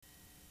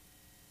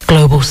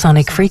Global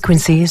Sonic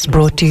Frequencies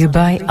brought to you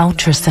by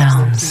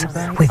Ultrasounds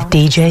with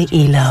DJ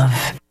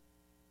E-Love.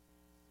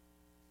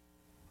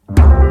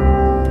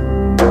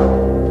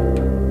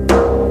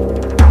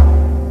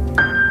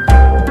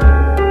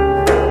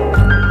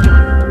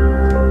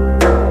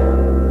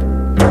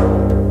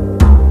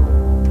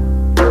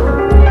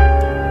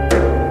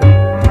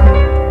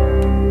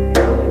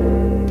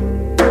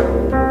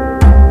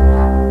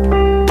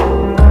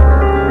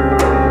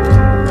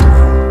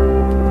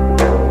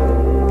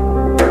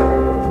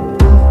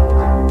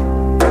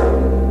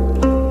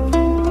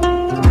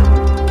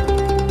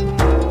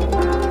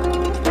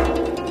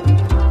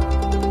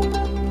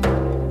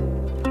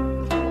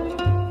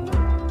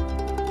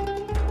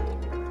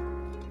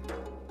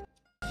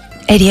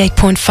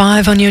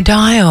 .5 on your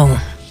dial.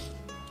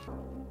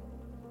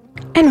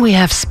 And we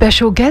have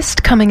special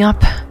guest coming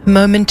up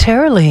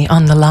momentarily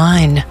on the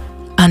line,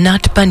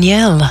 Anat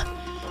Baniel,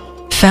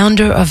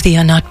 founder of the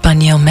Anat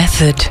Baniel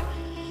Method.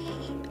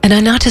 And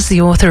Anat is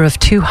the author of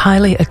 2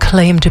 highly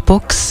acclaimed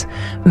books,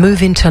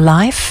 Move into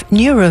Life,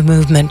 Neuro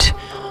Movement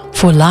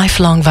for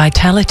Lifelong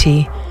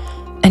Vitality,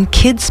 and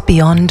Kids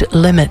Beyond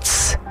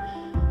Limits.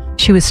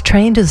 She was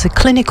trained as a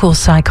clinical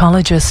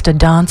psychologist, a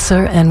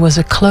dancer, and was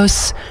a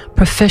close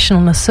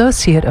professional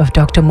associate of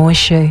Dr.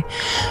 Moshe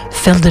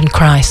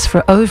Feldenkrais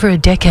for over a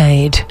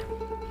decade.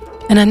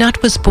 And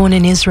Anat was born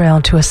in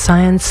Israel to a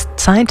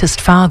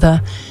scientist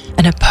father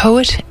and a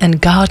poet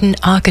and garden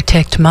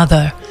architect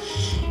mother.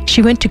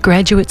 She went to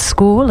graduate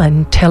school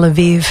and Tel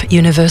Aviv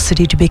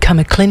University to become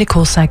a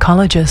clinical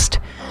psychologist.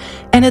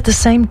 And at the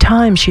same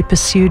time, she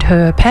pursued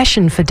her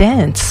passion for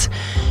dance.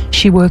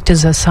 She worked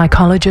as a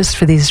psychologist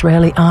for the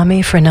Israeli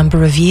army for a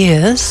number of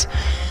years.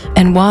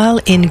 And while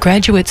in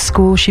graduate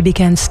school, she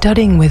began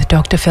studying with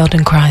Dr.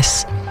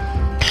 Feldenkrais.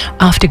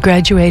 After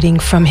graduating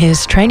from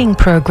his training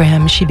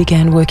program, she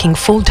began working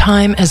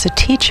full-time as a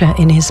teacher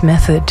in his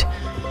method.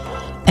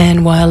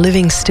 And while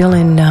living still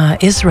in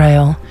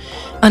Israel,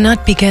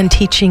 Anat began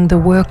teaching the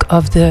work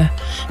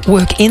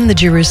in the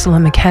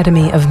Jerusalem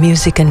Academy of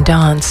Music and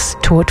Dance,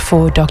 taught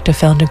for Dr.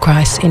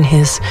 Feldenkrais in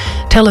his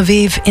Tel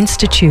Aviv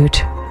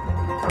Institute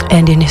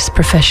and in his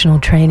professional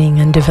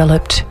training, and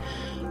developed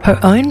her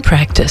own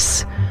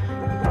practice.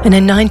 And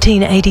in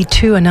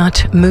 1982,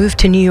 Anat moved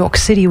to New York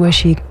City, where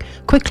she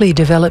quickly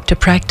developed a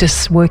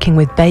practice working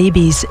with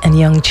babies and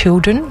young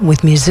children,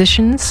 with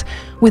musicians,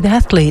 with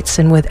athletes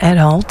and with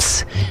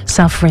adults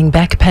suffering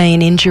back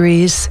pain,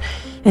 injuries.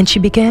 And she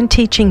began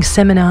teaching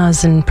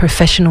seminars and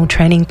professional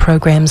training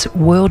programs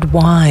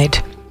worldwide.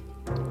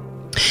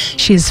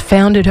 She has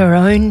founded her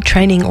own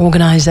training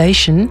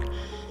organization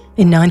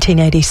in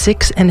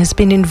 1986 and has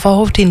been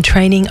involved in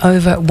training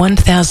over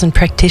 1,000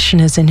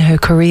 practitioners in her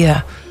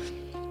career.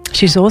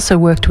 She's also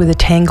worked with the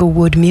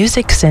Tanglewood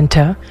Music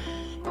Center,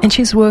 and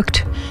she's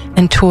worked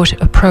and taught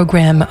a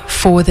program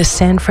for the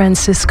San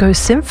Francisco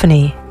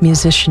Symphony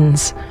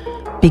musicians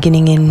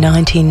beginning in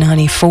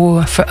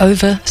 1994 for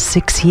over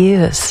 6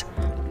 years.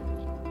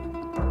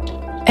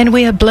 And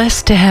we are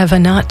blessed to have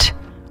Anat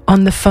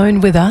on the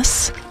phone with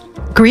us.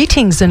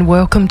 Greetings and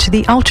welcome to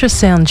the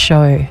Ultrasound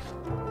Show.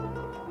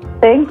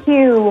 Thank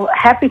you.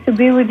 Happy to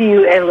be with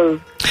you,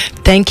 Elu.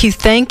 Thank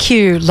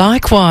you.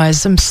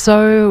 Likewise, I'm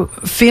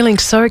feeling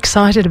so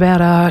excited about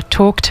our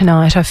talk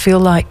tonight. I feel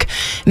like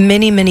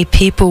many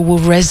people will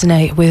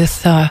resonate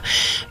with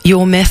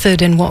your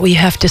method and what we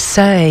have to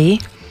say.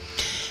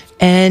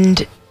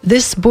 And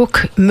this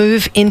book,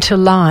 Move into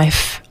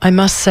Life, I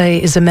must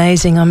say is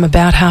amazing. I'm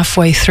about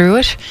halfway through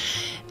it,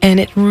 and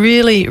it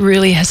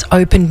really has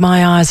opened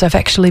my eyes. I've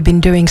actually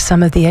been doing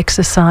some of the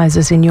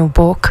exercises in your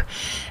book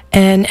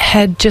and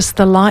had just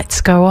the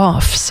lights go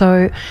off.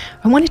 So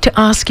I wanted to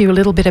ask you a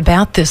little bit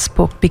about this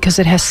book, because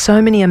it has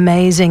so many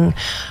amazing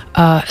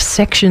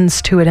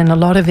sections to it and a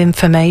lot of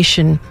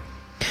information.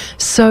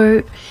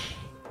 So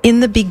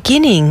in the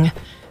beginning,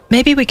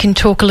 maybe we can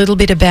talk a little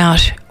bit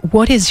about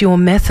what is your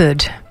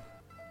method,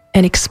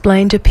 and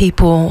explain to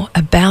people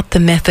about the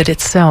method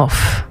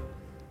itself.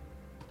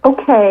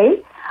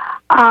 Okay.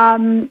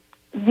 I'll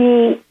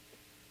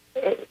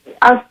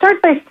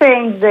start by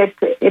saying that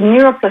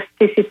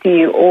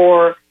neuroplasticity,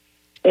 or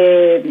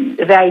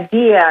the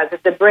idea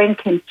that the brain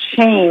can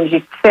change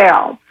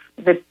itself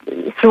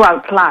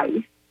throughout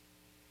life,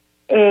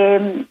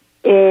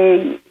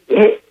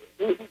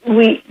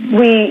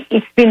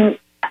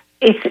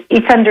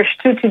 it's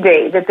understood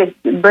today that the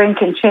brain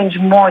can change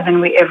more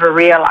than we ever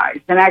realized.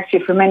 And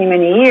actually, for many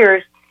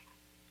years,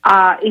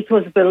 it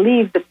was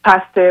believed that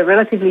past a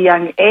relatively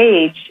young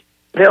age,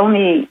 the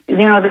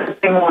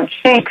brain won't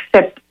change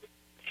except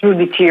through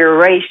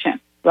deterioration,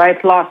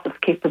 right? Loss of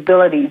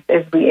capabilities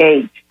as we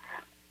age.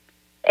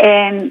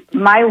 And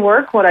my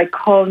work, what I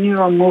call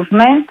neuro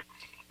movement,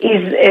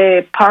 is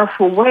a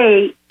powerful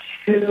way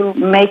to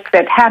make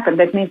that happen.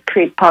 That means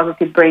create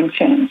positive brain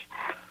change.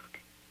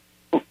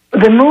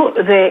 The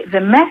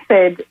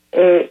method,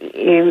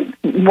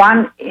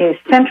 one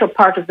central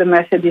part of the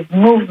method is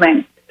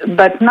movement,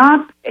 but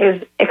not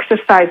as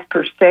exercise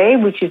per se,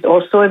 which is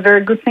also a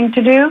very good thing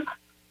to do,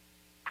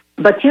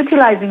 but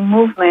utilizing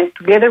movement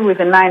together with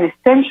the 9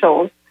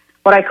 essentials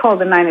what I call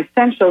the 9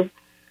 essentials,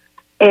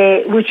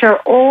 which are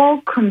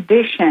all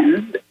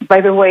conditions,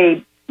 by the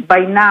way, by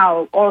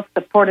now, all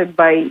supported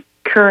by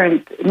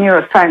current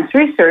neuroscience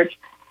research.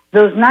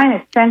 Those 9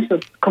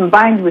 essentials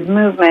combined with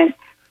movement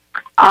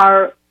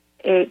are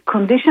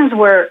conditions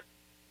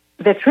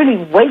that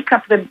really wake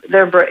up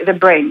the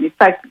brain. It's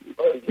like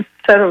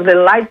sort of the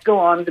lights go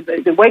on,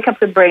 they wake up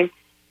the brain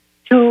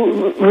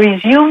to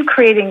resume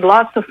creating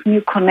lots of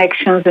new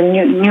connections and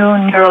new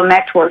neural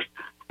networks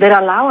that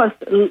allow us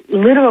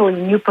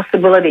literally new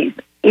possibilities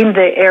in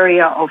the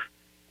area of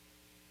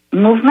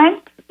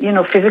movement,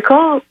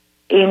 physical,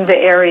 in the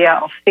area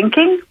of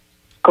thinking,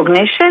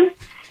 cognition,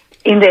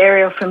 in the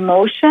area of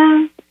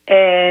emotion,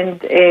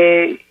 and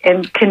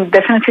can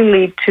definitely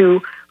lead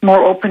to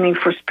more opening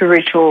for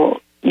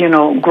spiritual,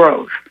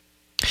 growth.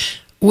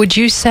 Would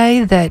you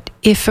say that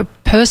if a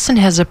person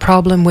has a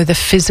problem with a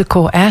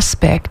physical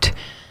aspect,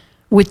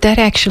 would that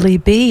actually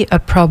be a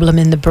problem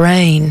in the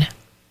brain?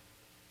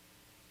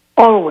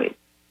 Always.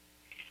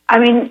 I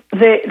mean,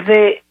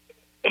 the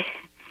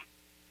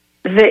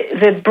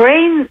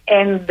brain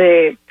and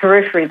the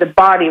periphery, the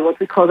body, what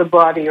we call the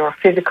body or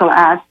physical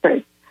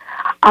aspects,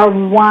 are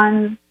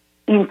one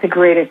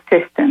integrated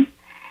system.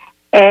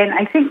 And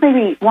I think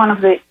maybe one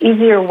of the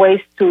easier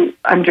ways to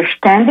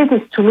understand it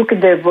is to look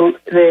at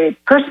the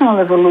personal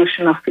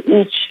evolution of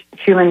each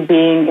human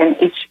being and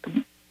each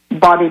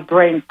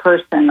body-brain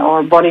person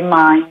or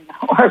body-mind,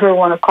 however you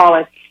want to call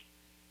it.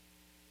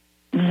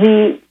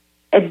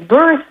 At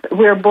birth,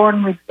 we're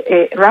born with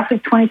roughly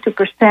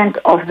 22%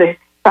 of the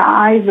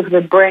size of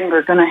the brain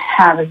we're going to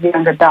have as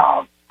young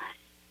adults.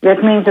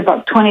 That means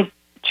about 22%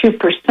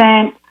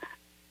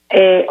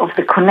 of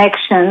the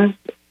connections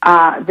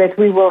that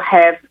we will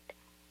have.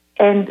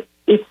 And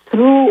it's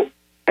through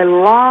a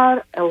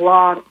lot,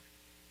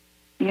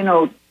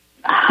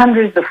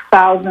 hundreds of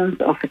thousands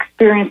of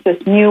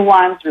experiences, new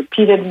ones,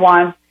 repeated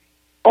ones,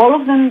 all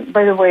of them,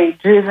 by the way,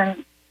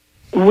 driven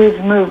with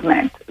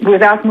movement.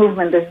 Without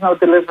movement, there's no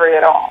delivery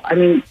at all. I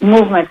mean,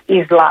 movement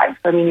is life.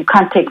 I mean, you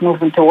can't take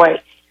movement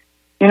away.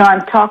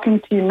 I'm talking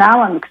to you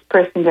now, I'm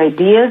expressing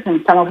ideas,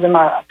 and some of them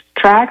are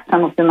abstract,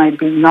 some of them might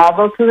be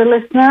novel to the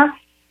listener,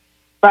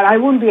 but I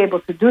wouldn't be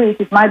able to do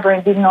it if my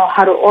brain didn't know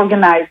how to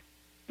organize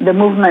the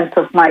movements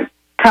of my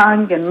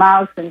tongue and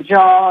mouth and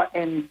jaw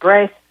and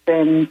breath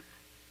and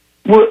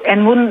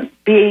wouldn't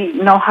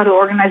know how to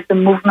organize the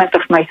movement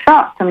of my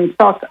thoughts. I mean,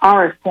 thoughts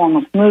are a form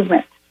of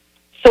movement.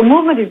 So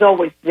movement is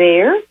always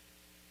there,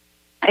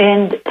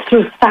 and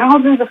through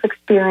thousands of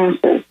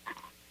experiences,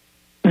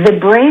 the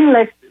brain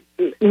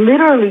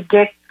literally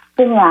gets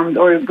formed,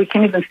 or we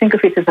can even think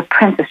of it as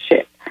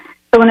apprenticeship.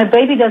 So when a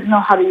baby doesn't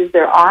know how to use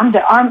their arm,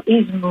 the arm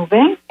is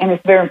moving, and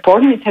it's very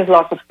important. It has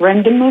lots of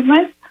random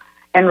movements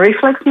and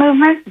reflex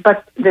movements,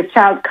 but the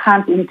child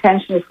can't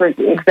intentionally, for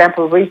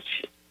example,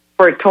 reach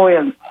for a toy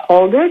and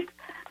hold it.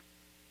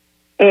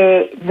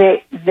 As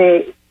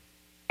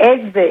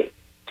the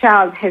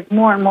child has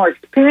more and more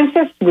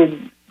experiences with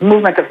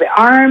movement of the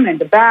arm and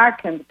the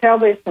back and the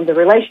pelvis and the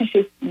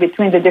relationship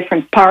between the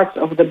different parts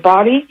of the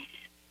body,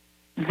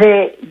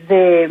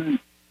 the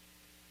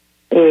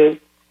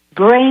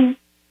brain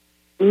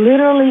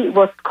literally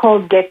what's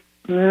called gets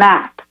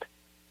mapped.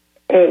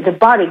 The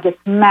body gets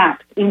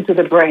mapped into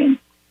the brain.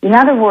 In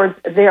other words,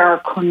 there are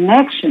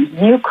connections,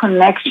 new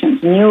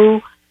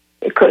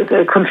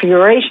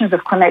configurations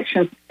of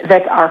connections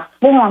that are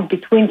formed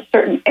between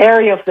certain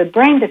area of the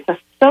brain that's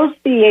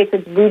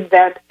associated with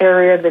that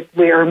area that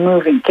we are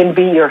moving. Can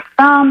be your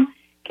thumb,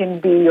 can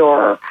be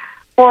your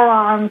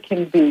forearm,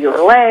 can be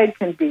your leg,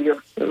 can be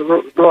your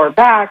lower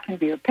back, can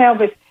be your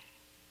pelvis.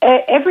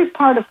 Every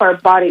part of our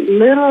body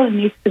literally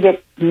needs to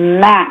get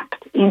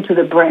mapped into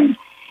the brain.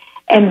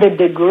 And the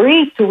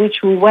degree to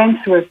which we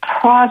went through a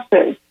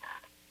process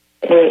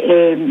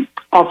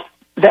of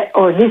that,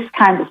 or this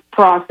kind of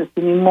process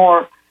in a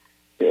more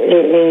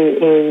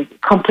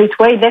complete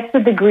way, that's the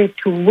degree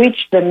to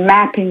which the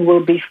mapping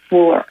will be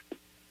fuller.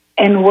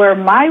 And where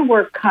my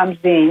work comes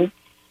in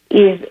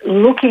is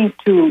looking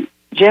to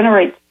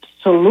generate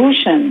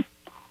solutions.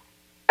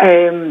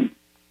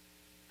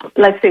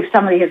 Let's say if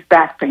somebody has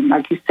back pain,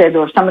 like you said,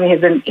 or somebody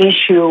has an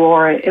issue,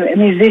 or a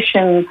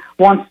musician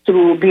wants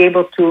to be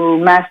able to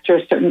master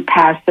a certain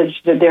passage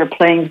that they're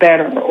playing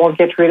better or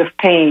get rid of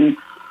pain,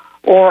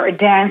 or a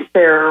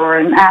dancer or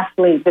an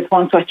athlete that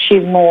wants to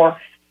achieve more,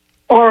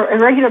 or a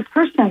regular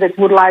person that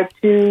would like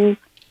to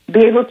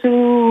be able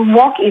to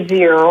walk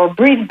easier or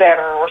breathe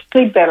better or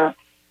sleep better.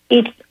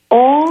 It's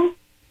all,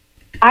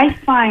 I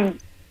find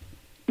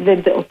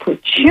that the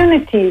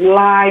opportunity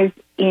lies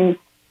in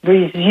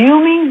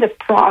resuming the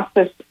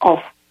process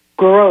of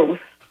growth,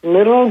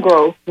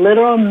 literal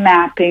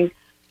mapping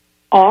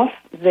of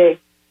the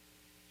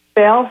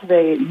self,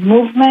 the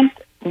movement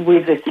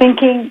with the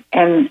thinking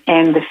and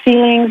the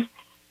feelings,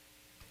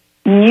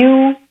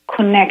 new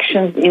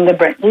connections in the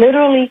brain,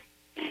 literally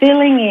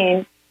filling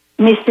in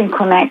missing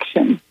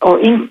connections or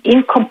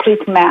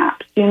incomplete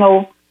maps.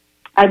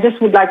 I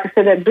just would like to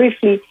say that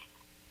briefly.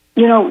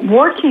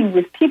 Working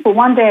with people,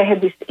 one day I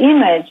had this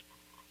image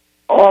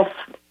of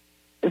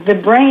the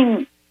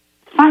brain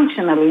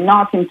functionally,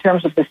 not in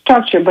terms of the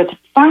structure, but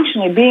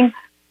functionally being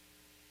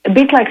a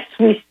bit like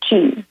Swiss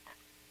cheese.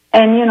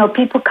 And,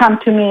 people come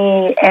to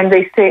me and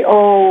they say,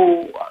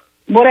 oh,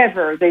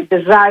 whatever, they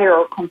desire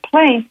or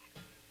complain.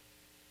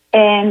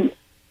 And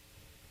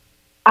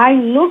I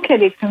look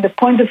at it from the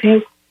point of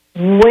view,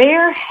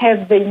 where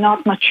have they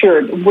not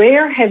matured?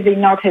 Where have they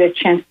not had a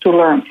chance to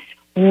learn?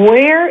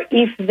 Where,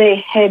 if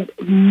they had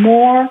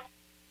more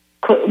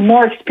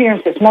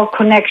experiences, more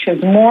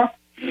connections, more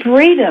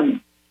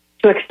freedom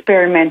to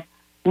experiment,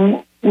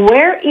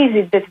 where is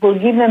it that will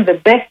give them the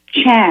best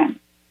chance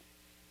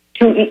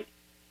to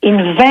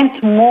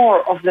invent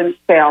more of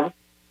themselves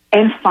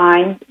and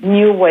find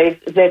new ways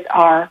that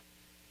are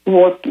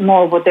what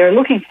they're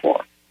looking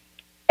for?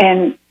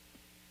 And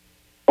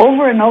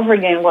over and over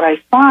again, what I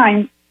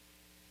find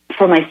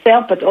for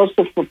myself, but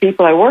also for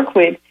people I work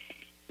with,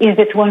 is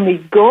that when we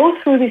go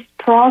through this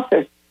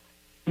process,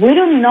 we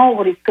don't know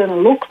what it's going to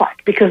look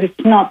like because it's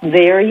not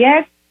there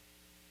yet.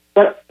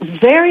 But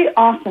very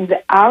often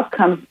the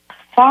outcomes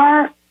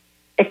far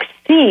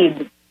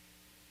exceed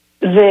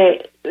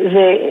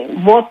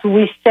what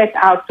we set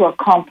out to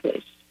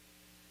accomplish.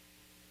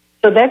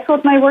 So that's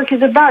what my work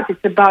is about.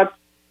 It's about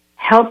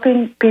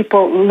helping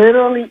people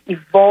literally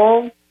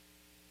evolve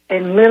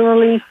and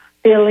literally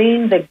fill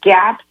in the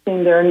gaps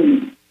in their,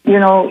 in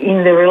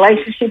the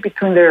relationship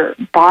between their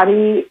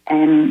body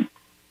and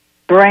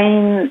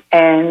brain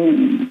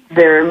and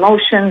their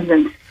emotions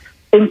and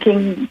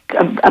thinking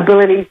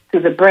abilities to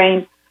the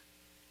brain.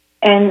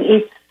 And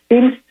it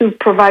seems to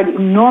provide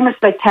enormous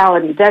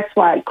vitality. That's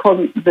why I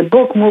call the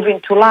book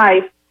Moving to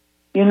Life,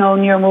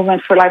 Neuro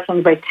Movement for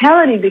Lifelong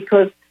Vitality,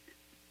 because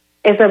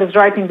as I was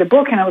writing the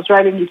book, and I was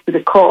writing it with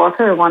a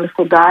co-author, a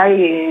wonderful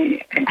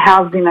guy,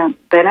 Hal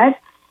Bennett,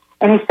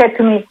 and he said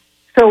to me,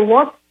 so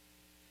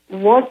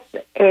what's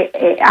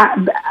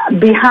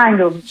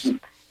behind or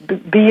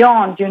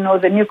beyond,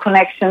 the new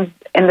connections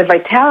and the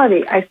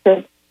vitality? I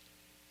said,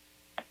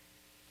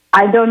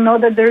 I don't know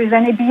that there is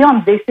any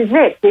beyond. This is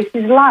it. This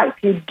is life.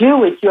 You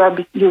do it.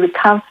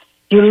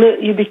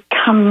 You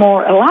become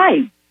more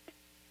alive.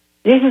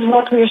 This is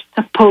what we're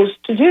supposed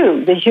to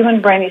do. The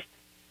human brain is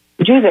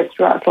to do that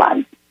throughout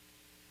life.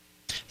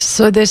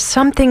 So there's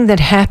something that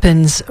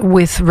happens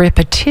with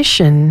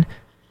repetition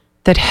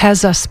that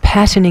has us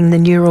patterning the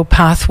neural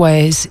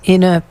pathways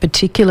in a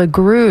particular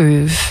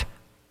groove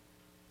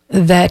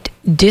that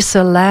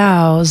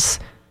disallows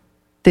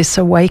this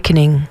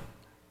awakening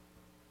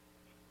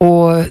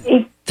or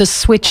the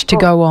switch to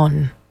go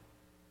on.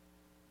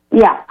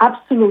 Yeah,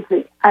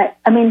 absolutely. I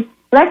mean,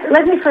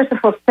 let me first of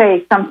all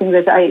say something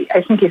that I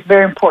think is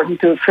very important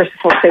to first of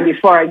all say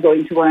before I go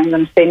into what I'm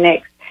going to say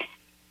next.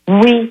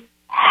 We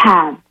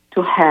have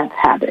to have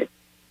habits.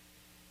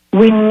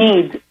 We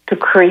need to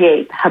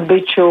create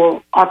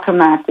habitual,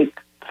 automatic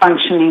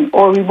functioning,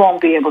 or we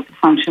won't be able to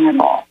function at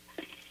all.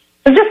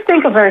 So just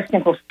think of very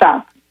simple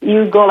stuff.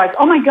 You go like,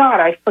 oh my God,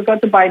 I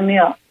forgot to buy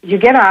milk. You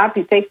get up,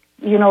 you take,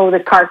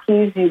 the car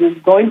keys, you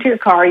go into your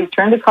car, you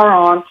turn the car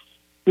on,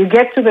 you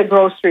get to the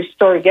grocery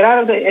store, you get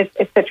out of it,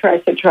 et cetera,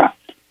 et cetera.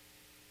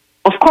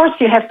 Of course,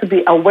 you have to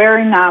be aware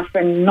enough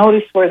and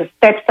notice where the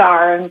steps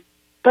are,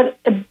 but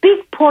a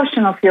big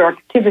portion of your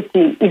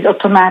activity is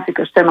automatic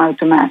or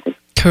semi-automatic.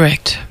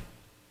 Correct.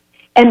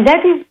 And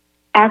that is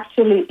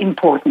actually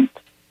important.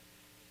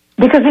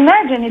 Because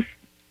imagine if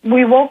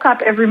we woke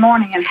up every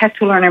morning and had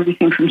to learn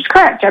everything from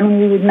scratch. I mean,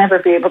 we would never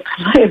be able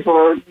to live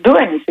or do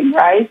anything,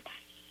 right?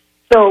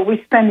 So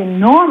we spend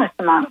enormous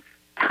amount of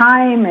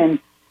time and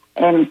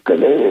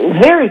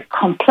very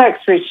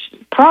complex, rich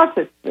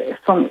process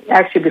from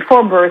actually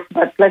before birth,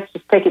 but let's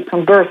just take it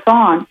from birth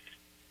on.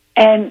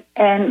 And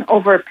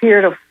over a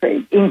period of,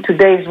 in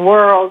today's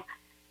world,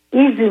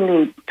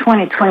 easily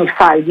 20,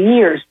 25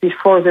 years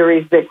before there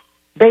is the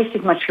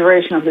basic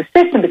maturation of the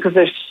system, because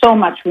there's so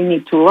much we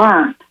need to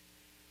learn.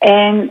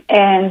 And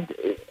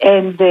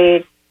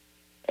we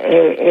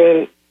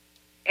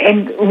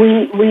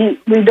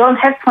don't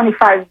have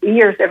 25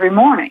 years every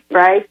morning,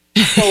 right?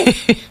 So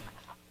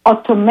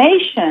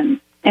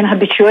automation and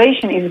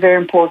habituation is very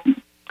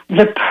important.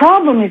 The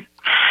problem is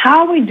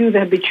how we do the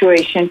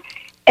habituation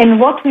and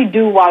what we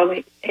do while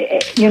we,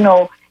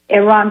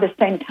 around the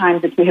same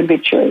time that we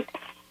habituate.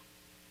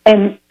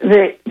 And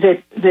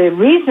the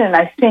reason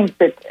I think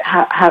that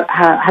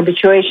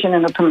habituation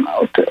and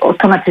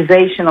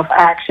automatization of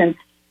action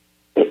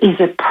is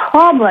a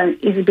problem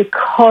is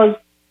because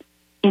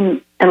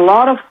in a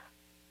lot of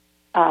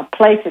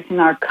places in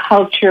our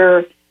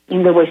culture,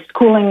 in the way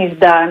schooling is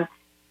done,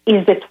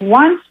 is that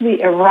once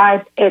we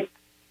arrive at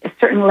a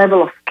certain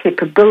level of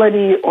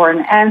capability or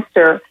an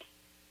answer,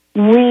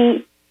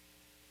 we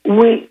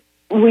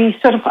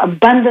sort of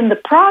abandon the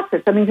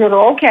process. I mean, you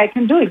go, okay, I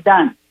can do it,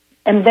 done.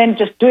 And then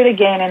just do it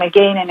again and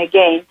again and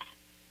again.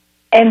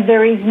 And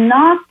there is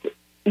not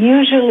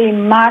usually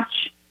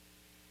much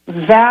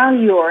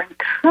value or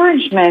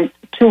encouragement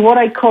to what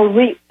I call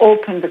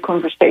reopen the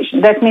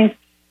conversation. That means,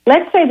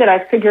 let's say that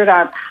I figured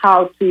out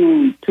how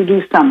to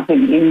do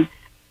something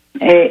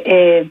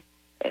in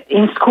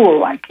school,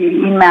 like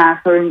in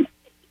math,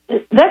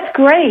 that's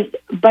great,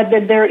 but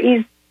that there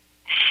is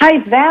high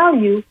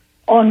value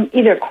on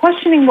either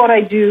questioning what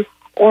I do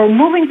or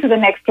moving to the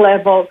next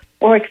level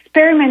or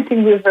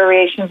experimenting with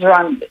variations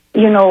around,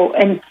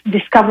 and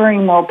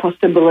discovering more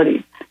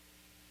possibilities.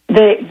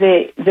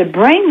 The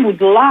brain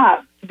would love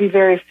to be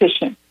very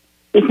efficient.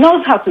 It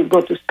knows how to go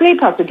to sleep,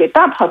 how to get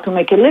up, how to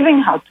make a living,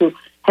 how to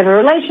have a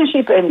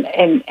relationship,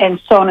 and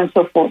so on and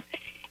so forth.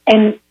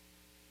 And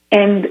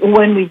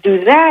when we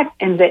do that,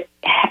 and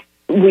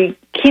we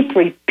keep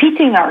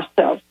repeating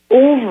ourselves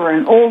over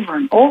and over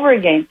and over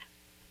again,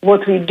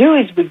 what we do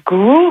is we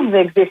groove the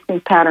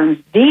existing patterns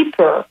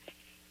deeper,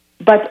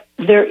 but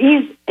there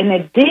is an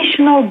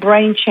additional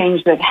brain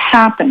change that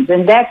happens,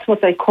 and that's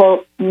what I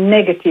call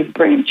negative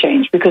brain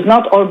change, because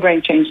not all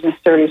brain change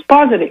necessarily is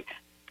positive.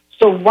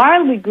 So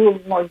while we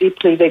groove more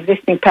deeply the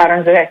existing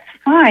patterns, that's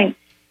fine.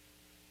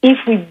 If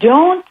we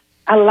don't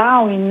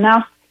allow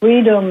enough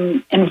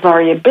freedom and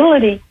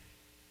variability,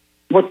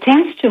 what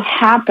tends to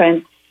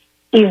happen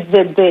is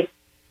that the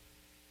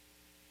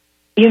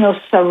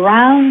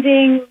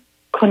surrounding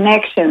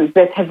connections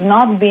that have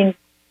not been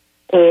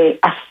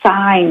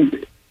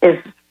assigned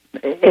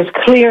as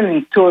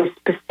clearly to a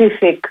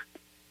specific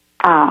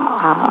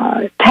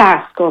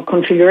task or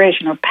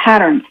configuration or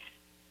pattern,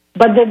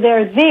 but that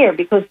they're there,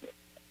 because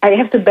I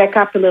have to back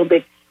up a little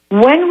bit.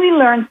 When we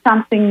learn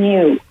something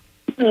new,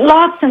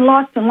 lots and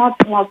lots and lots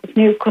and lots of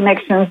new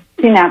connections,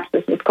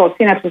 synapses, it's called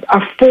synapses,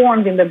 are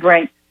formed in the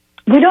brain.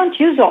 We don't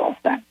use all of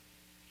them.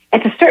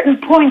 At a certain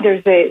point,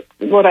 there's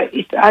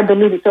I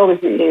believe it's always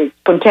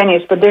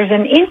spontaneous, but there's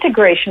an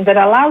integration that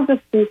allows us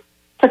to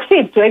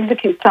succeed, to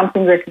execute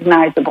something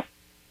recognizable.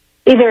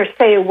 Either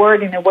say a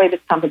word in a way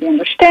that somebody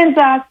understands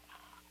us,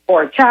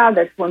 or a child,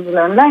 that's when we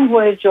learn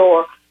language,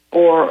 or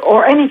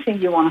anything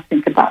you want to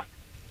think about.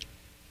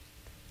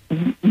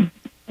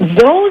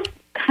 Those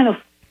kind of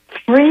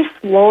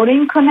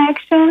free-floating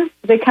connections,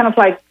 they kind of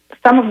like,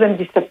 some of them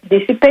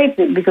dissipate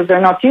because they're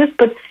not used,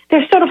 but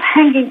they're sort of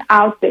hanging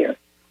out there.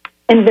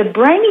 And the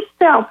brain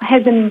itself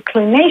has an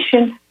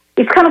inclination,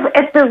 it's kind of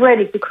at the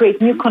ready to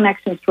create new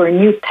connections for a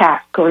new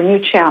task or a new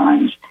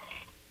challenge.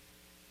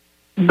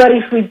 But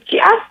if we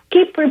just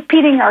keep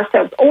repeating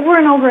ourselves over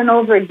and over and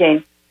over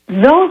again,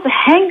 those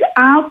hanging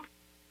out,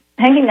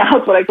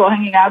 what I call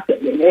hanging out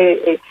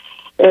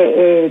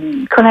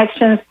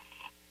connections,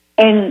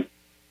 and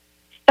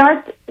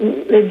start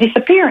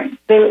disappearing.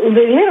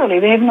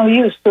 They have no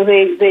use, so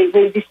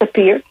they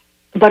disappear.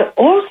 But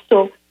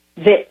also,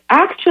 the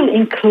actual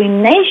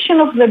inclination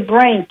of the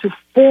brain to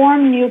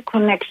form new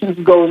connections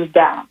goes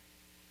down.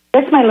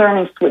 That's my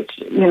learning switch,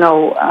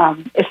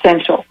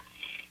 essential.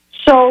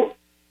 So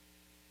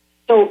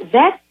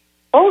that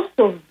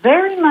also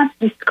very much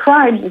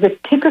describes the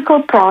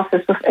typical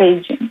process of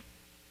aging.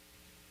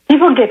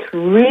 People get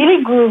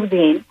really grooved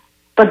in,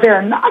 but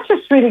they're not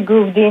just really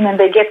grooved in, and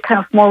they get kind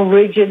of more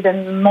rigid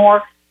and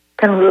more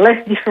kind of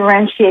less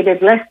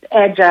differentiated, less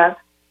agile.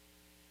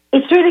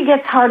 It really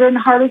gets harder and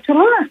harder to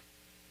learn.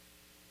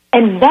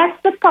 And that's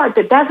the part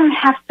that doesn't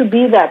have to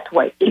be that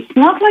way. It's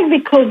not like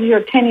because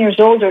you're 10 years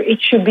older,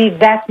 it should be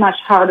that much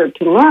harder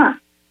to learn.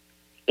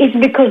 It's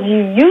because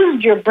you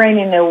used your brain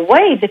in a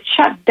way that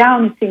shut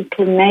down its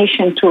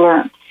inclination to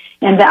learn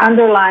and the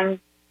underlying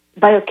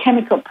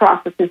biochemical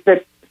processes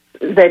that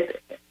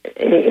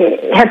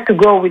have to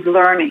go with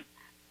learning.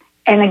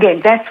 And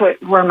again, that's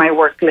where my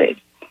work lives.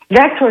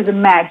 That's where the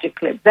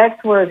magic lives.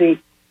 That's where the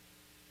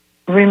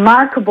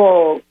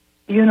remarkable,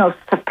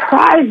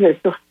 surprises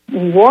of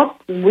what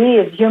we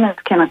as humans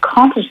can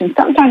accomplish, and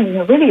sometimes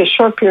in really a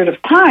short period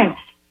of time,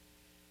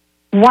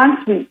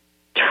 once we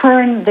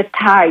turn the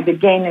tide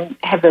again and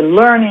have a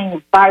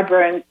learning,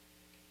 vibrant,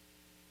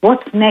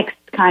 what's next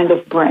kind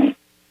of brain.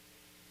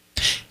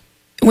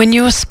 When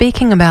you were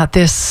speaking about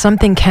this,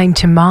 something came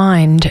to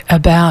mind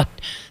about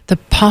the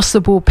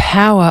possible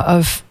power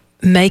of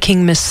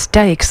making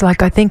mistakes.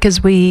 Like, I think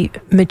as we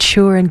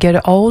mature and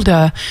get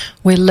older,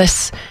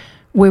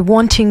 we're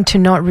wanting to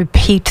not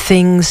repeat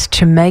things,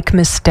 to make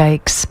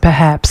mistakes,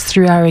 perhaps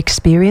through our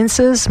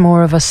experiences,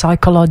 more of a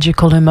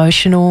psychological,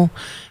 emotional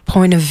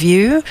point of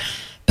view.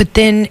 But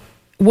then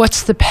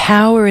what's the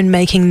power in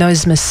making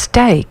those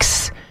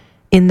mistakes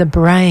in the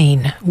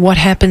brain? What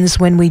happens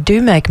when we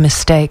do make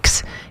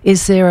mistakes?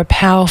 Is there a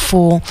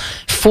powerful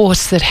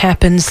force that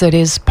happens that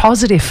is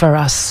positive for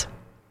us?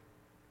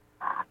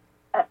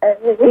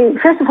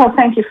 First of all,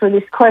 thank you for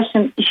this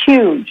question.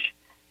 Huge.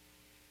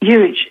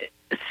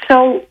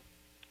 So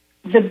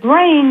the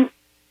brain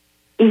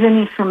is an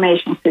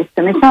information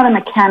system. It's not a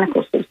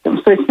mechanical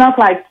system. So it's not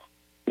like,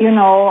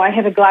 I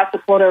have a glass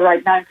of water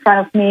right now in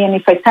front of me, and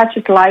if I touch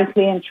it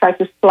lightly and try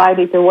to slide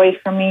it away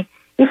from me,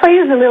 if I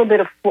use a little bit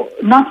of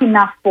not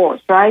enough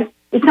force, right,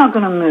 it's not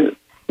going to move.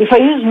 If I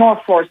use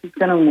more force, it's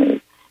going to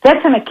move.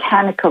 That's a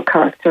mechanical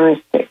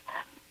characteristic.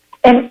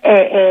 And,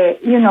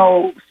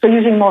 so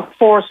using more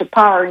force or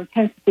power,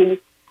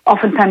 intensity,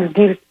 oftentimes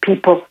gives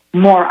people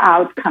more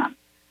outcome,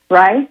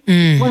 right?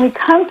 When we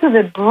come to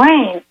the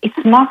brain,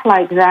 it's not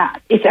like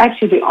that. It's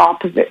actually the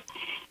opposite.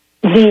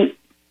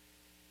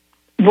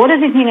 what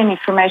does it mean in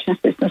information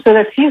system? So there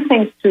are a few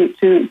things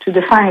to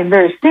define it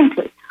very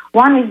simply.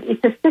 One is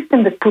it's a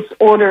system that puts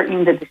order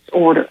in the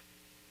disorder.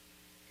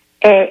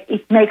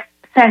 It makes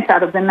sense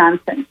out of the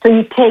nonsense. So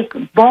you take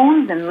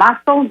bones and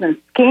muscles and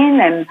skin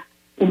and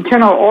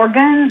internal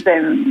organs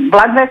and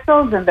blood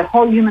vessels and the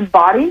whole human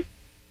body,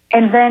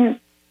 and then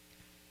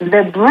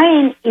the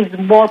brain is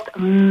what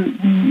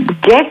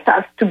gets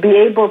us to be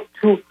able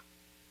to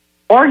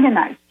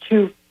organize,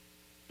 to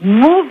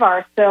move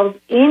ourselves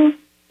in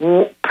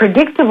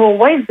predictable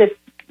ways that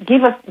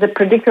give us the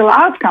predictable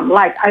outcome.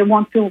 Like, I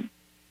want to,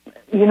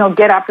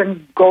 get up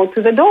and go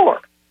to the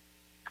door.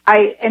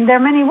 And there are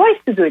many ways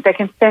to do it. I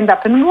can stand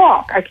up and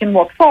walk. I can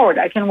walk forward.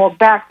 I can walk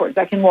backwards.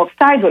 I can walk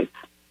sideways.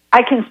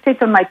 I can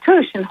sit on my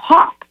tush and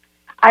hop.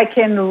 I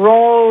can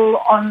roll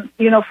on,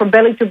 from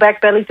belly to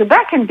back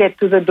and get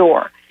to the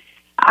door.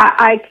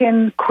 I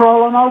can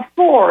crawl on all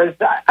fours.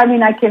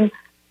 I can,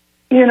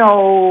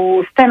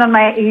 stand on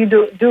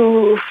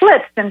do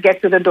flips and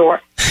get to the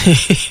door.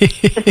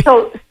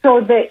 so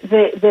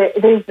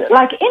there's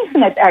like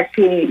infinite,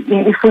 actually,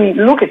 if we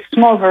look at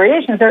small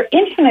variations, there are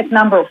infinite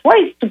number of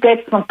ways to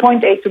get from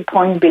point A to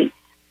point B.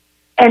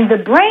 And the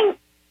brain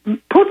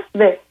puts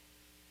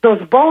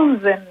those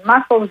bones and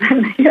muscles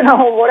and,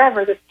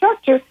 whatever, the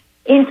structure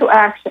into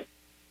action.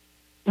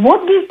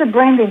 What gives the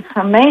brain the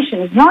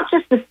information is not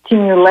just the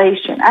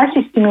stimulation.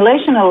 Actually,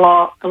 stimulation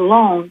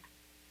alone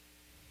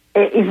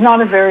is not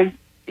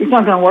it's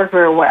not going to work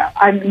very well.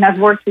 I've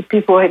worked with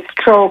people who had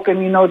stroke, and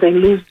they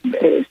lose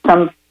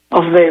some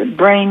of the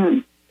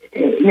brain,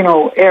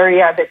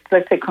 area that,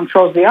 let's say,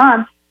 controls the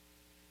arm.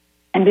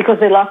 And because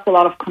they lost a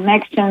lot of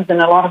connections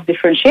and a lot of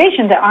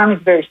differentiation, the arm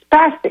is very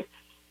spastic.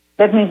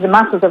 That means the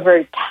muscles are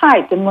very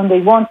tight, and when they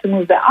want to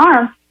move the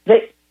arm,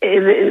 they,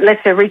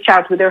 let's say, reach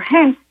out with their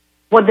hand,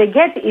 what they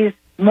get is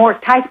more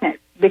tightness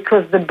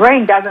because the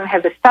brain doesn't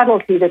have the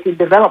subtlety that it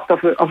developed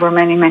over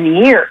many,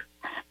 many years.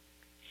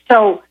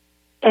 So,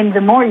 and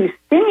the more you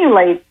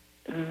stimulate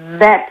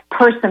that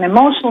person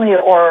emotionally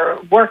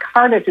or work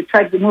harder to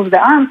try to move the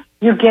arm,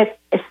 you get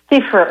a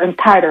stiffer and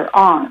tighter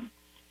arm.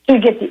 So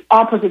you get the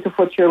opposite of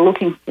what you're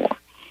looking for.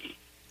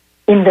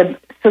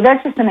 So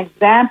that's just an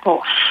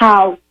example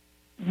how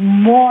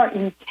more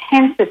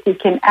intensity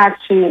can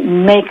actually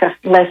make us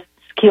less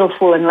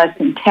skillful and less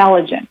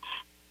intelligent.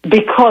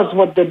 Because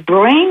what the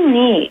brain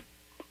needs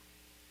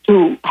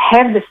to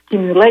have the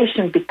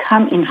stimulation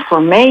become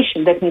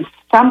information, that means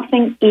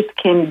something it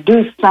can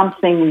do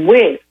something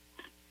with,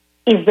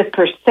 is the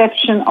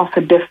perception of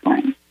a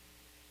difference.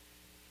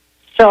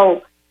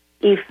 So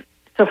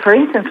for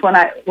instance, when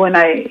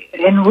I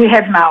and we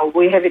have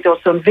it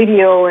also on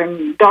video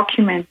and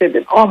documented,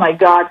 and oh my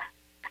God,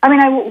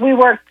 we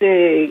worked,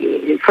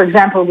 for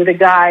example, with a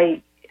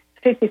guy,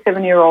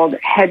 57-year-old,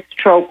 had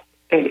stroke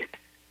 6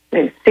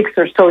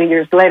 or so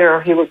years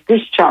later. He was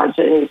discharged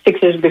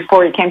 6 years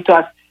before he came to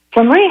us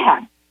from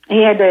rehab.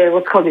 He had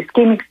what's called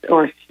ischemic,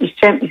 or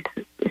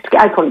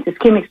I call it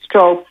ischemic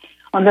stroke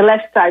on the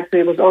left side, so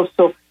he was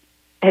also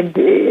had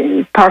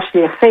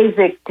partially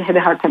aphasic, had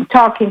a hard time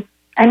talking,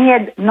 and he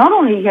had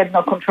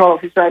no control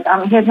of his right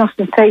arm, he had no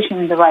sensation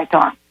in the right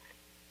arm.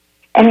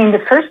 And in the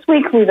first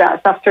week with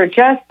us, after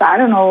just,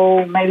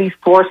 maybe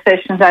 4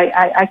 sessions,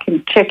 I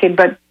can check it,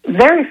 but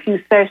very few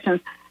sessions,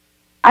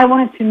 I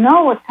wanted to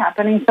know what's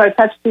happening, so I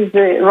touched his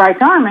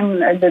right arm and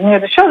near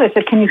the shoulder. I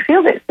said, "Can you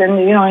feel this?" And,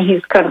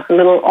 he's kind of a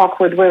little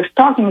awkward way of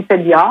talking. He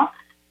said, "Yeah."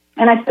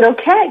 And I said,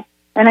 "Okay."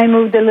 And I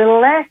moved a little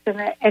less, and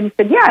he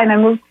said, "Yeah." And I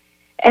moved.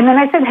 And then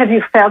I said, "Have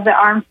you felt the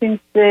arm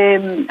since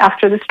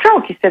after the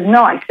stroke?" He said,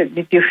 "No." I said,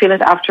 "Did you feel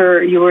it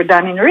after you were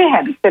done in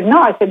rehab?" He said, "No."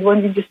 I said,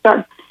 "When did you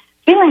start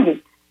feeling it?"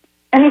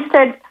 And he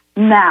said,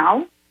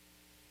 "Now."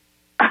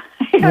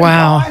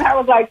 Wow. And I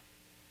was like,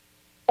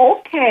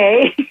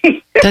 okay.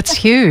 That's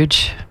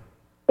huge.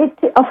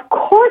 Of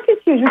course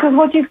it's huge, because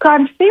what you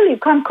can't feel, you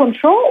can't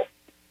control.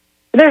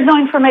 There's no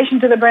information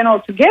to the brain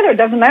altogether. It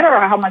doesn't matter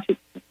how much it's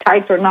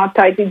tight or not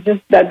tight. It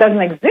just that doesn't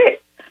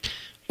exist.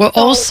 Well,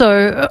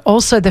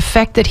 also the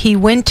fact that he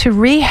went to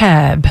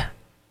rehab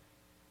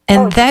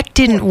and that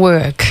didn't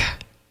work.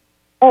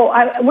 I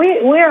have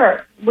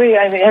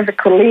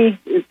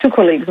two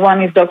colleagues.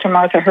 One is Dr.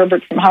 Martha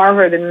Herbert from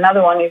Harvard, and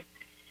another one is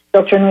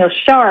Dr. Neil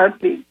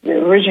Sharp,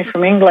 originally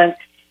from England.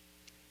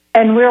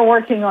 And we're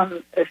working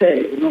on,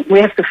 we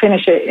have to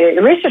finish a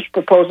research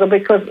proposal,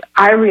 because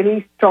I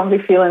really strongly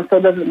feel, and so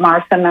does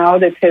Martha now,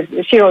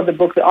 she wrote the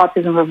book, The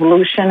Autism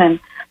Revolution, and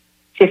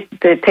she's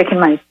taken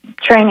my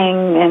training,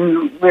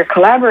 and we're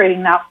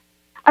collaborating now.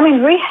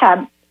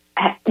 Rehab,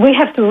 we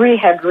have to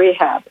rehab.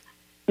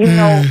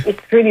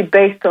 It's really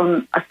based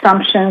on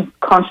assumptions,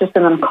 conscious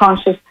and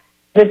unconscious,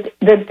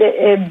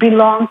 that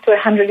belong to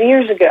 100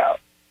 years ago.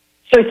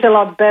 So it's a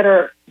lot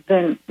better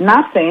than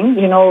nothing.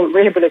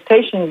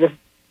 Rehabilitation is a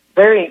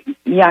very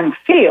young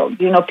field.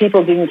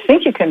 People didn't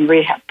think you can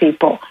rehab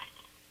people.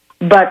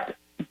 But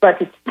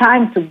it's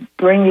time to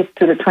bring it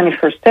to the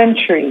 21st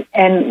century.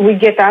 And we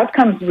get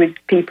outcomes with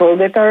people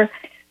that are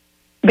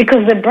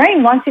because the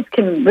brain, once it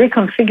can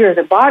reconfigure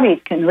the body,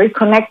 it can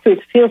reconnect to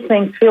it, feel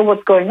things, feel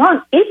what's going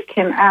on, it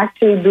can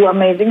actually do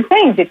amazing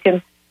things. It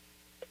can,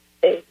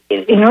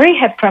 in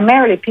rehab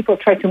primarily, people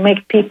try to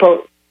make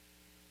people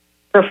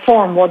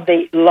perform what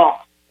they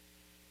lost.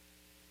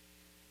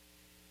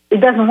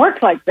 It doesn't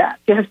work like that.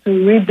 You have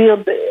to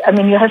rebuild,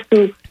 you have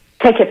to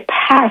take a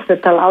path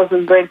that allows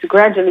the brain to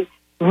gradually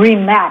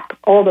remap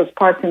all those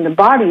parts in the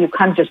body. You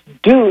can't just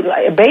do,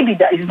 like a baby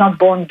that is not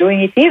born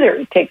doing it either.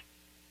 It takes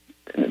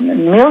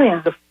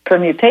millions of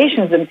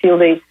permutations until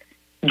they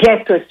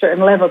get to a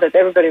certain level that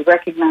everybody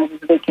recognizes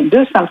they can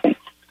do something.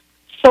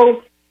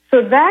 So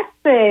that's,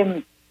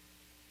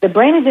 the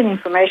brain is an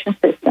information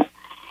system.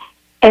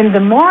 And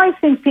the more I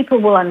think people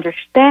will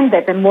understand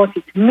that and what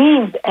it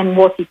means and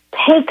what it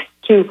takes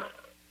to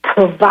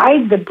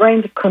provide the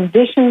brain the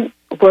conditions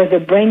where the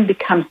brain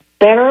becomes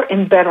better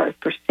and better at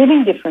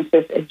perceiving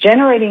differences, at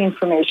generating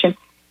information,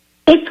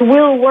 it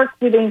will work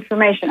with the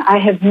information. I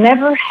have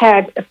never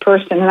had a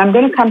person, and I'm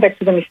going to come back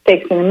to the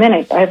mistakes in a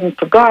minute. I haven't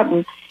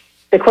forgotten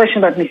the question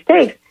about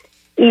mistakes,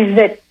 is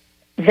that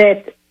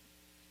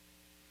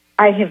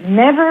I have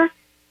never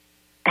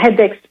had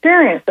the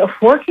experience of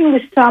working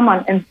with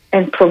someone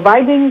and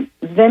providing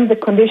them the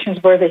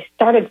conditions where they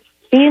started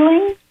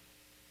feeling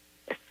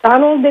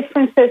subtle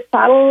differences,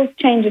 subtle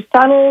changes,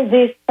 subtle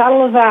this,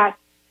 subtle that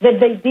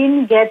they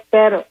didn't get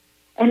better.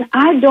 And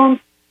I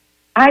don't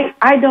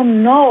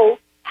know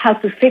how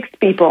to fix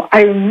people.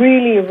 I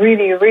really,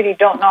 really, really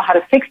don't know how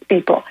to fix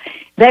people.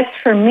 That's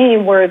for me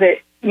where the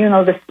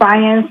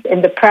science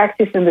and the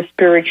practice and the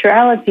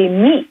spirituality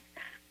meet.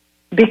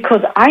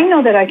 Because I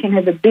know that I can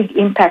have a big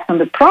impact on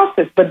the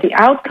process, but the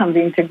outcome,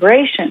 the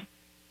integration,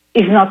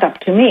 is not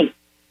up to me.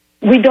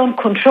 We don't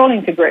control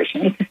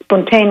integration. It's a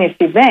spontaneous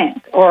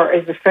event. Or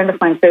as a friend of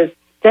mine says,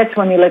 that's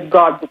when you let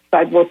God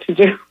decide what to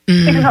do,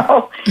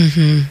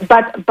 Mm-hmm.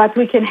 But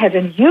we can have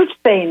a huge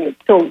say in it.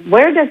 So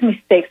where does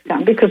mistakes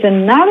come? Because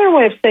another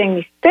way of saying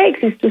mistakes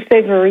is to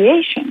say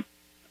variation.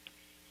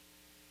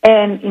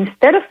 And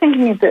instead of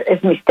thinking it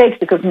as mistakes,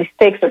 because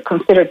mistakes are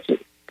considered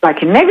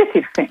like a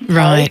negative thing.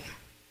 Right.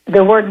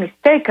 The word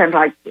mistake is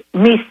like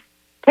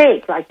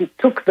mistake, like you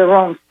took the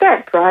wrong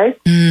step, right?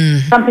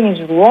 Something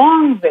is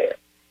wrong there.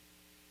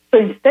 So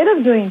instead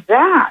of doing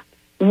that,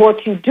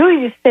 what you do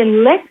is you say,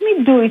 let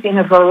me do it in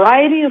a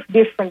variety of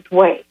different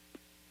ways.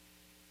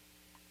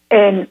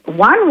 And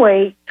one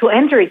way to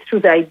enter it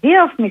through the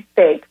idea of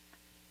mistakes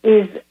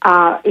is,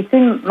 it's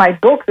in my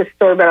book, the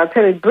story, but I'll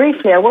tell it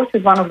briefly. I worked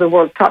with one of the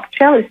world's top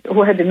cellists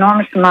who had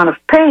enormous amount of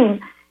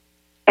pain,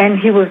 and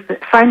he was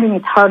finding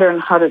it harder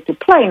and harder to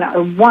play. Now,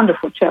 a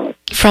wonderful cellist.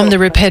 From the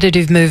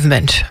repetitive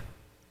movement.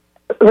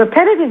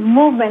 Repetitive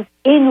movement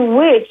in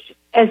which,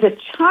 as a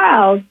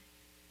child,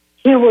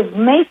 he was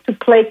made to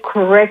play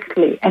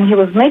correctly, and he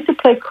was made to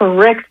play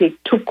correctly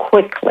too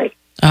quickly.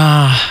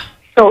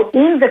 So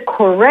in the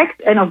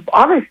correct, and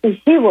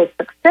obviously he was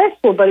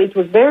successful, but it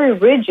was very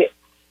rigid.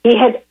 He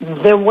had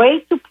the way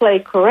to play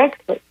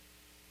correctly.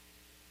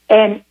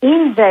 And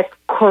in that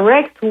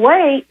correct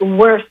way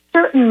were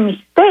certain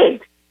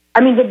mistakes.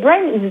 I mean, the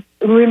brain is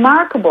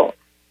remarkable.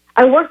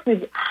 I worked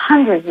with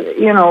hundreds,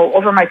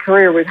 over my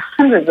career with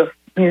hundreds of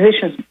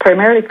musicians,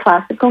 primarily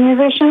classical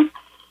musicians,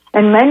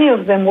 and many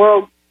of them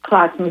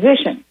world-class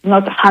musicians,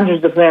 not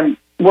hundreds of them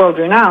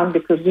world-renowned,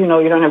 because, you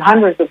don't have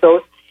hundreds of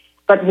those,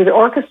 but with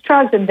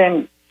orchestras and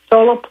then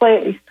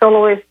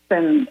soloists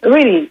and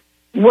really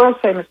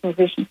world-famous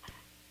musicians.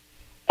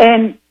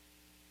 And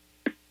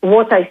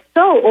what I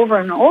saw over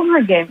and over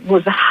again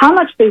was how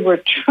much they were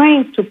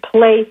trained to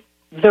play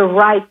the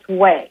right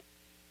way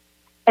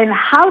and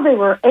how they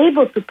were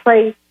able to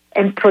play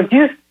and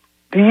produce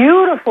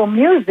beautiful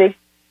music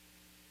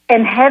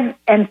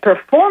and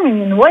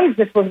performing in ways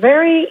that were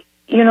very,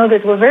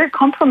 very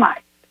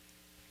compromised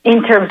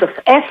in terms of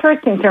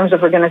effort, in terms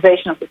of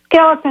organization of the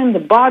skeleton, the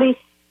body.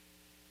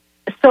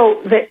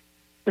 So the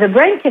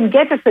brain can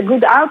get us a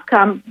good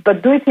outcome,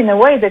 but do it in a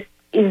way that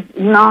is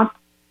not,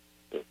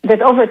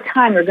 that over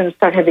time we're going to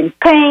start having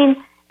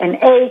pain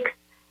and aches,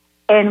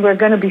 and we're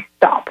going to be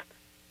stopped.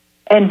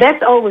 And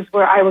that's always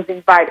where I was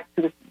invited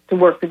to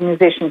work with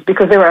musicians,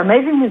 because they were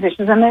amazing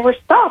musicians and they were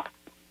stopped.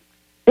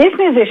 This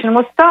musician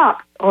was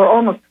stopped, or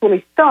almost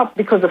fully stopped,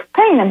 because of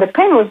pain, and the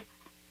pain was,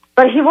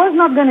 but he was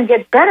not going to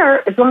get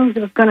better as long as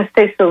he was going to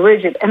stay so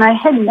rigid. And I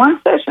had one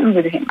session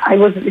with him. It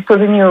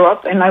was in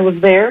Europe, and I was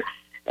there.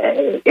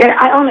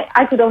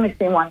 I could only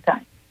see him one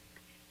time.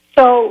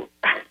 So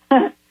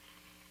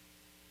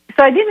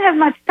I didn't have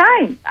much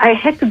time. I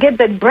had to get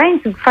that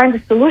brain to find a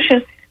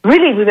solution,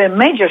 really with a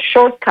major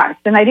shortcut.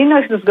 And I didn't know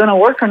if it was going to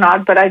work or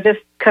not, but I just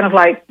kind of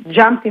like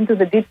jumped into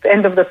the deep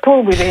end of the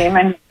pool with him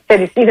and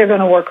said it's either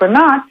going to work or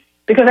not,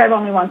 because I have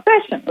only one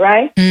session,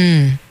 right?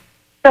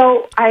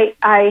 So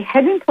I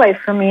had him play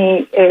for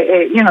me,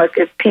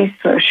 a piece,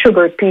 a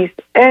sugar piece.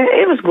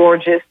 It was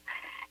gorgeous.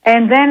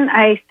 And then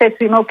I said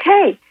to him,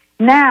 okay,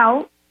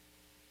 now,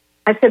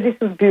 I said, this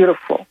is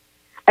beautiful.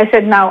 I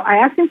said, now, I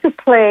asked him to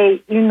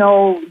play,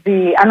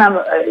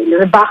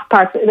 the Bach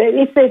part.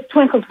 It's a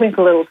Twinkle,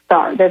 Twinkle, Little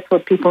Star. That's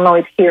what people know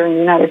it here in the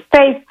United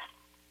States.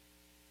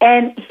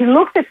 And he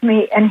looked at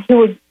me and he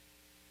was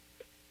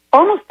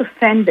almost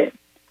offended.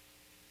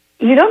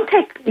 You don't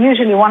take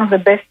usually one of the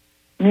best,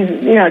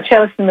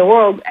 cellists in the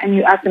world and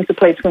you ask them to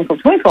play Twinkle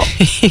Twinkle,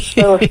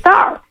 Little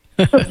Star.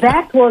 So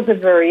that was a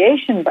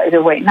variation, by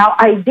the way. Now,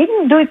 I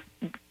didn't do it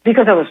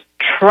because I was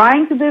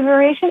trying to do a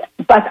variation,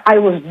 but I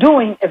was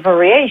doing a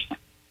variation.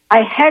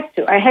 I had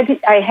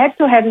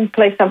to have him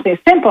play something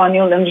simple, and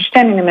you'll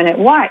understand in a minute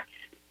why.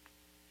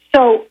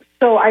 So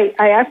I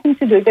asked him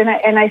to do it,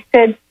 and I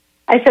said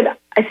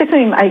to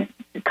him, I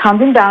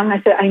calmed him down, and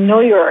I said, I know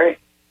you're a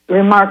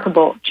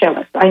remarkable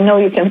cellist. I know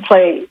you can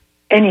play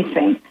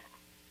anything.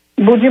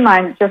 Would you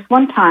mind just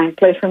one time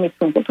play for me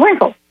Twinkle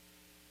Twinkle?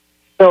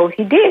 So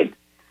he did.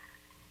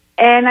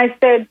 And I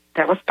said,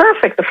 that was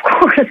perfect, of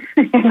course.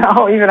 Even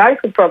I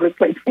could probably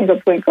play Twinkle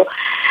Twinkle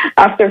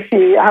after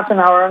half an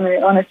hour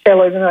on a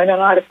cello, even though I don't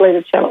know how to play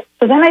the cello.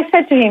 So then I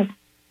said to him,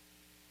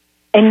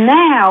 and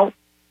now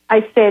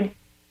I said,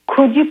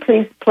 could you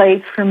please play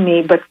it for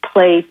me, but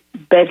play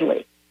it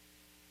badly?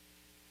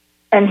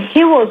 And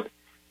he was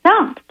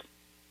stumped.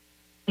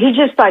 He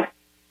just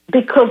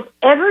because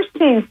ever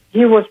since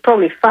he was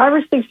probably 5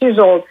 or 6 years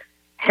old,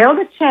 held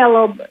a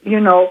cello,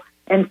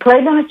 and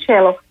played on a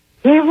cello,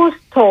 he was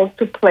told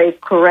to play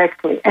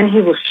correctly. And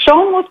he was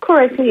shown what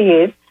correctly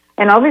is.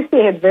 And obviously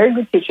he had very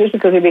good teachers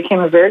because he became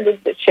a very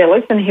good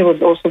cellist, and he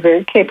was also a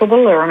very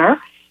capable learner.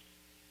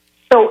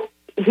 So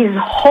his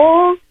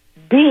whole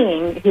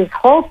being, his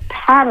whole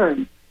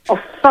pattern of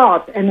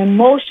thought and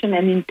emotion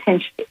and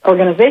intention,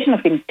 organization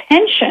of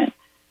intention,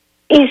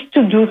 is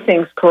to do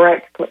things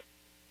correctly.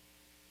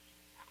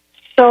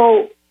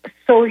 So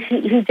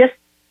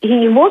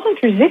he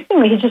wasn't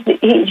resisting me.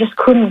 He just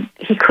couldn't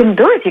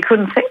do it. He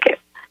couldn't think it.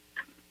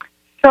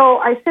 So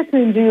I said to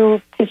him, do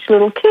you teach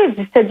little kids?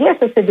 He said, yes.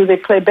 I said, do they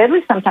play badly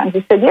sometimes?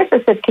 He said, yes.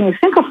 I said, can you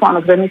think of one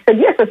of them? He said,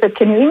 yes. I said,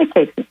 can you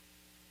imitate me?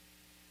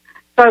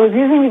 So I was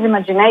using his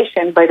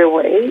imagination, by the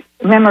way,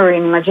 memory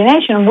and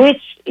imagination,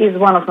 which is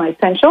one of my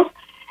essentials.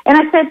 And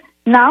I said,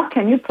 now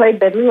can you play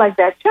badly like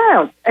that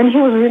child? And he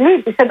was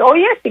relieved. He said, oh,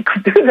 yes, he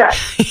could do that.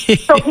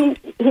 So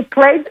he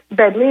played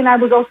badly, and I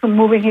was also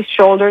moving his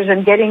shoulders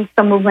and getting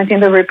some movement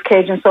in the rib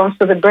cage and so on,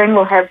 so the brain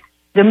will have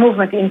the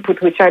movement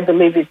input, which I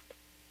believe is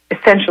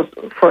essential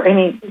for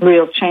any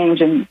real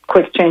change and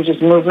quick changes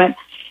movement.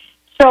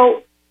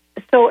 So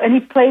and he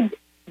played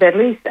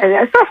badly.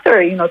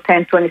 After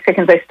 10, 20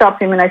 seconds, I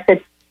stopped him and I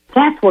said,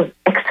 that was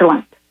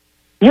excellent.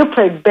 You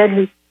played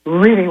badly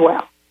really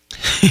well.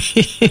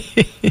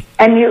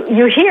 And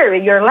you hear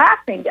it, you're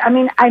laughing. I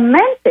mean, I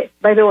meant it,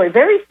 by the way,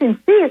 very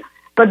sincere,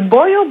 but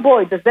boy, oh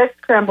boy, does that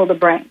scramble the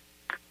brain.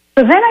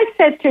 So then I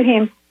said to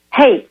him,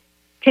 hey,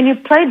 can you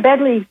play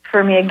badly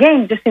for me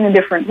again, just in a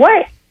different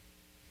way?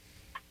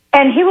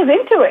 And he was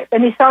into it,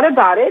 and he thought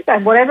about it,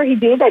 and whatever he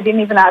did, I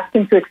didn't even ask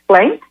him to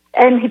explain,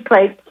 and he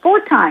played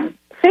 4 times.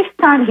 5th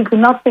time, he could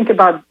not think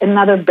about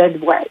another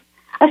bad way.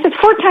 I said,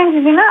 4 times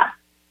is enough.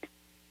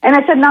 And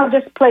I said, now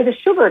just play the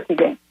Schubert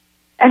again.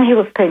 And he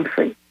was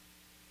pain-free.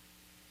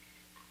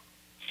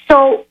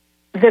 So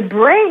the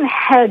brain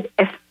had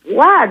a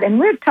flood, and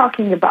we're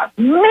talking about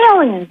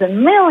millions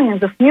and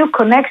millions of new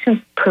connections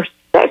per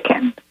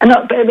second.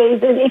 No,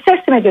 it's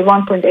estimated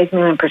 1.8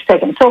 million per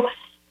second. So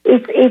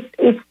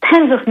it's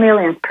tens of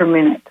millions per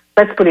minute.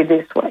 Let's put it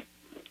this way.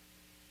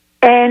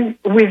 And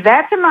with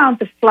that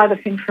amount of flood of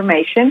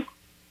information,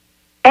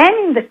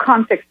 and in the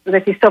context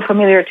that is so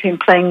familiar to him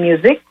playing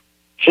music,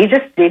 he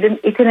just did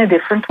it in a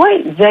different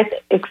way.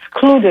 That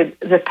excluded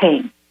the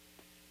pain.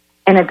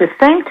 And at the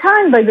same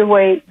time, by the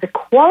way, the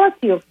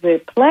quality of the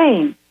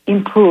playing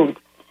improved.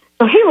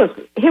 So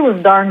he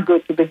was darn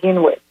good to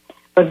begin with.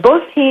 But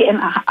both he and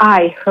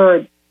I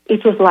heard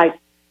it was like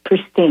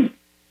pristine.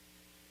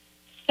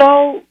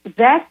 So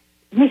that's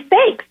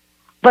mistakes.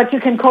 But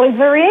you can call it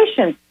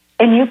variation.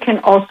 And you can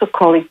also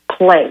call it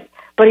play.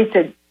 But it's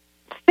a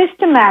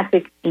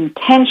systematic,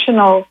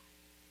 intentional,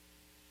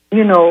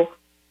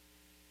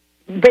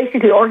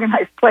 basically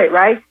organized play,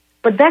 right?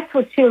 But that's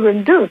what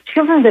children do.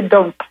 Children that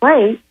don't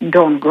play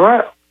don't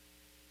grow,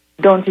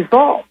 don't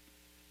evolve.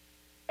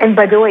 And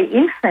by the way,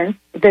 infants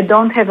that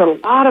don't have a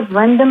lot of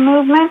random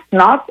movement,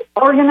 not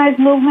organized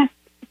movement,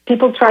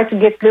 people try to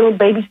get little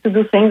babies to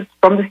do things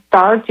from the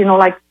start,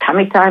 like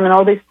tummy time and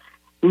all this.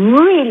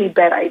 Really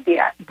bad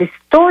idea.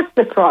 Distorts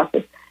the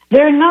process.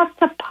 They're not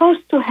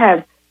supposed to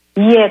have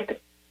yet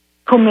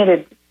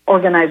committed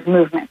organized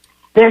movement.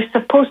 They're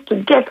supposed to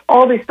get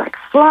all this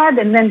flood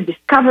and then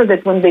discover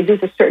that when they do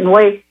it a certain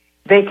way,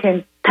 they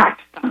can touch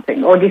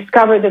something, or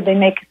discover that they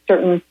make a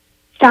certain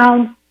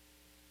sound,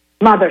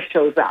 mother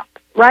shows up,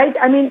 right?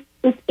 I mean,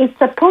 it's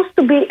supposed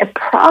to be a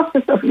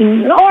process of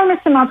enormous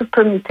amount of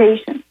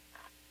permutation.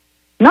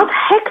 Not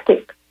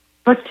hectic,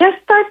 but just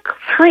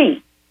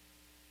free.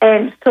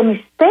 And so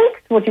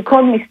mistakes, what you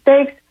call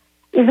mistakes,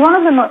 is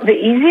one of the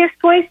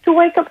easiest ways to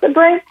wake up the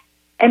brain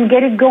and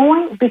get it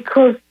going,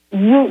 because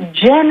you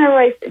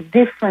generate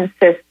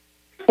differences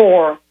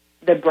for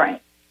the brain.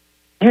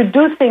 You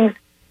do things.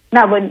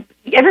 Now, when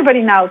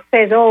everybody now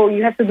says, oh,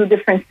 you have to do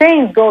different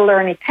things, go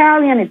learn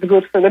Italian, it's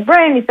good for the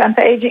brain, it's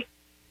anti-aging.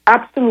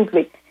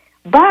 Absolutely.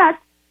 But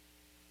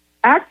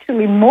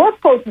actually, more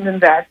potent than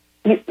that,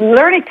 you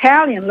learn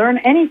Italian, learn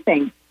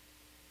anything.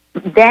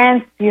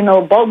 Dance,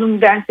 ballroom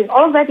dancing,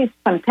 all of that is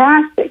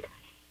fantastic.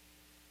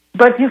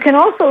 But you can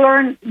also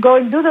learn, go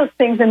and do those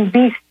things and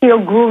be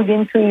still grooved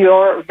into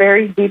your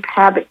very deep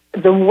habits.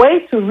 The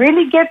way to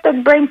really get the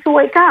brain to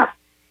wake up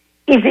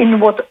is in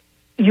what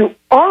you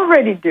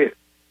already do.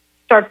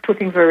 Start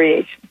putting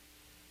variation.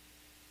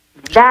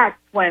 That's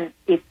when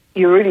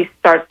you really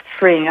start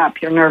freeing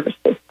up your nervous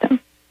system.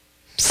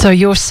 So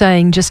you're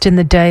saying just in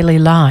the daily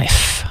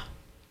life?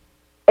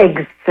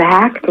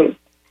 Exactly.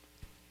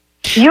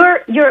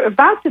 You're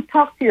about to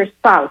talk to your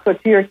spouse or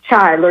to your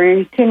child or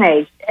your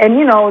teenage, and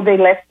they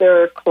left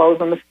their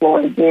clothes on the floor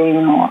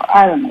again, or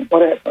I don't know,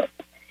 whatever.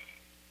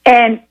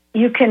 And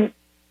we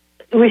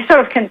sort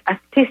of can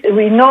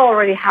we know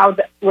already how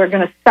we're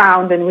going to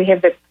sound, and we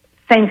have the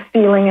same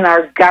feeling in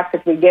our gut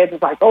that we get.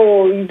 It's like,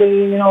 oh, he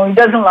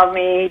doesn't love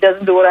me, he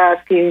doesn't do what I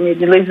ask him, he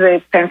leaves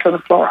his pants on the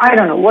floor, I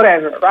don't know,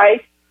 whatever,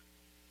 right?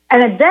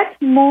 And at that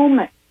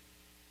moment,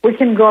 we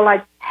can go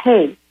like,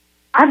 hey,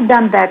 I've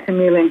done that a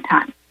million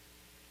times.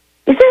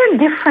 Is there a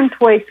different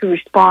way to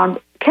respond?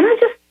 Can I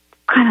just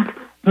kind of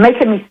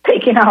make a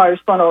mistake in how I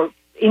respond or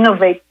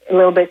innovate a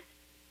little bit?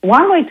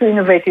 One way to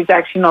innovate is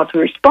actually not to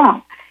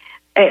respond,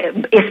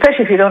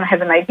 especially if you don't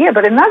have an idea.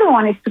 But another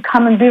one is to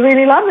come and be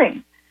really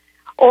loving.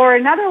 Or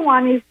another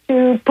one is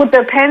to put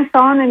their pants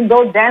on and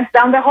go dance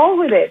down the hall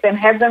with it and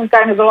have them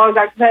kind of go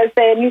like that,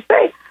 and you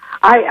say,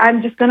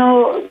 I'm just going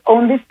to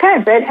own this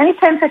pants. And any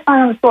pants I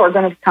find on the floor are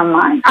going to become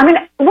mine. I mean,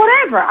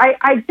 whatever.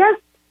 I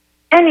just,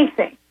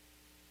 anything.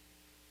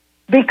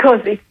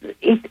 Because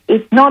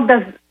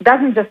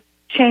doesn't just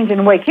change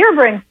and wake your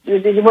brain,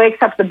 it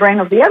wakes up the brain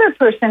of the other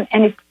person,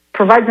 and it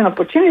provides an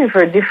opportunity for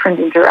a different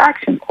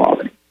interaction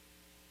quality.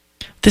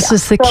 This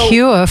is the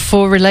cure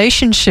for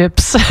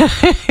relationships.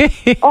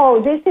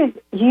 Oh, this is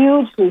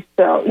hugely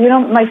so.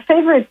 My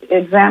favorite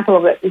example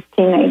of it is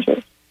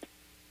teenagers.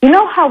 You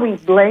know how we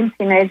blame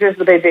teenagers,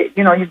 but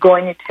you go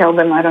and you tell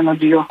them, I don't know,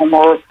 do your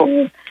homework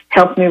or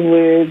help me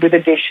with the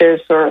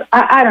dishes or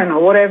I don't know,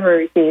 whatever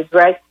it is,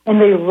 right?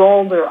 And they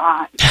roll their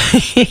eyes.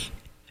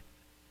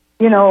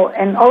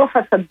 And all of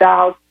us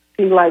adults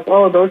feel like,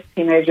 oh, those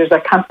teenagers, I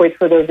can't wait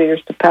for those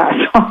years to pass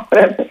or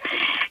whatever.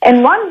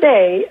 And one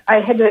day I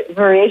had a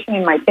variation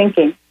in my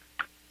thinking,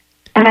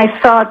 and I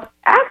thought,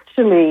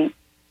 actually,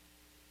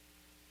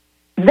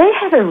 they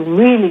had a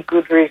really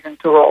good reason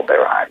to roll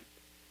their eyes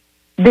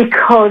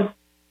because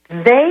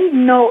they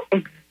know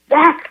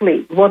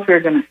exactly what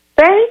we're going to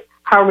say,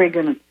 how we're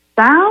going to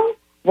sound,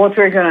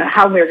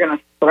 how we're going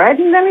to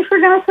threaten them if we're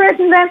going to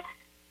threaten them.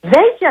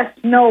 They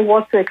just know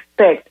what to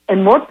expect,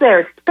 and what they're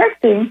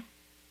expecting,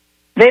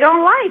 they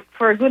don't like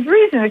for a good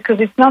reason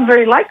because it's not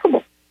very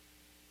likable.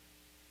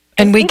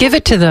 And we give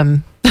it to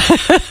them.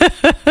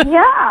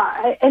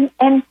 Yeah, and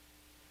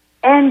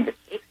even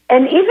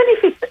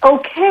if it's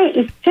okay,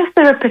 it's just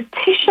a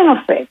repetition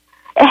of it.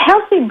 A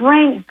healthy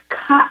brain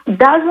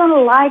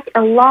doesn't like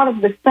a lot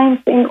of the same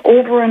thing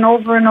over and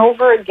over and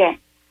over again.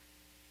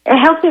 A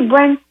healthy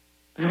brain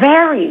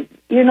varies.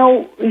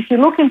 If you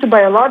look into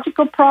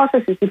biological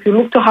processes, if you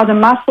look to how the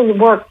muscles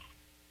work,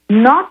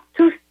 not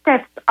two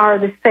steps are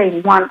the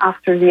same, one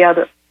after the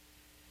other.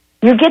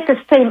 You get the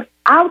same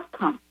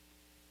outcome.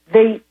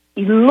 They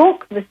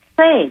look the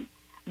same.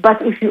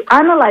 But if you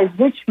analyze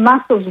which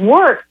muscles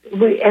work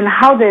and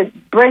how the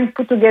brain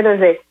put together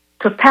the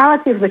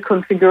totality of the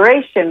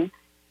configuration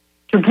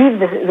to give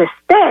the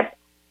step,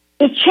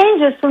 it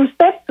changes from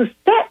step to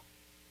step.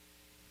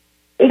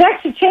 It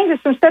actually changes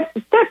from step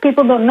to step.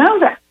 People don't know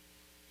that.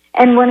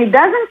 And when it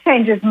doesn't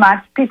change as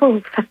much,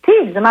 people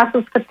fatigue, the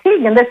muscles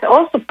fatigue, and that's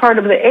also part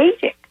of the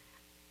aging.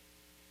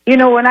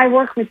 When I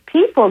work with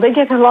people, they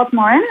get a lot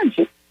more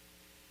energy.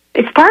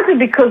 It's partly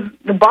because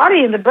the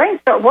body and the brain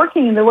start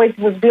working in the way it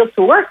was built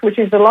to work, which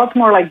is a lot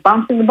more like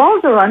bouncing the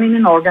balls around in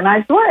an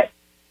organized way.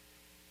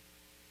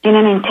 In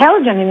an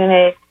intelligent,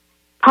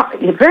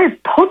 very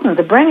potent,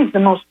 the brain is the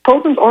most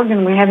potent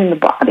organ we have in the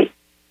body.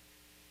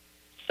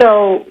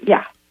 So,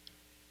 yeah.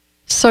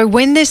 So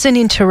when there's an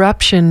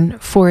interruption,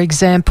 for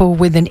example,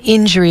 with an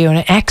injury or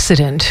an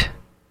accident,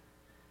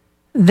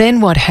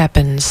 then what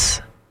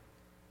happens?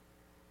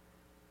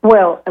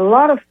 Well, a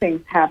lot of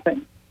things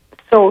happen.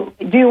 So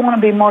do you want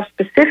to be more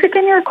specific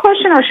in your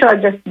question, or should I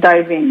just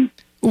dive in?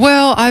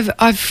 Well,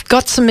 I've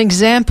got some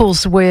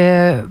examples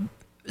where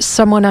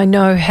someone I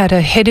know had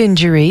a head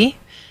injury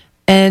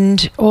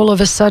and all of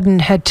a sudden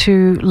had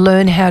to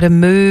learn how to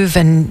move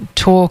and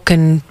talk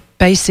and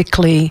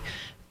basically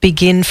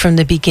begin from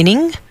the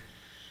beginning.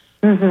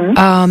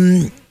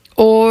 Mm-hmm.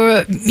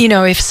 Or,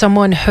 if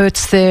someone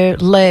hurts their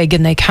leg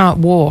and they can't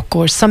walk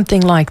or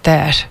something like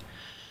that,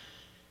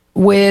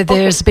 where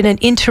there's been an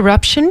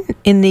interruption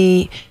in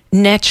the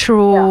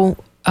natural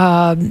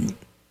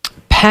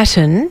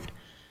pattern,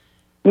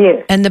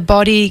 yes, and the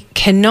body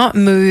cannot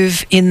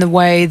move in the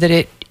way that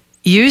it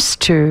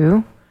used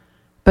to,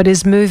 but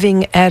is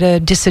moving at a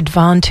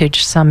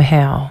disadvantage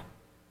somehow.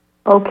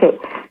 Okay.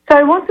 So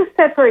I want to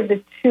separate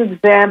the two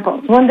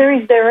examples. When there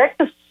is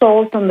direct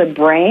assault on the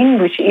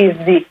brain, which is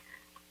the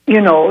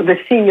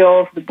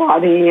CEO of the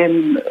body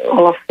and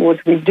all of what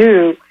we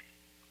do,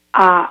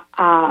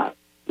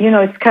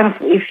 it's kind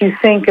of, if you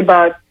think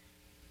about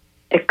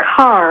a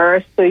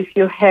car, so if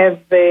you have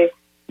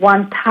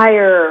one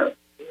tire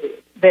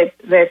that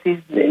is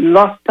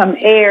lost some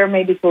air,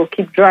 maybe it will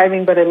keep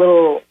driving, but a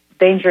little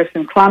dangerous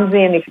and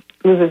clumsy, and if it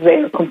loses the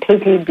air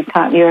completely,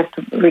 you have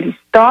to really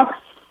stop.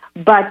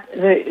 But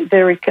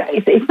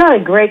it's not a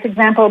great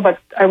example, but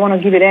I want to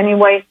give it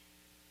anyway.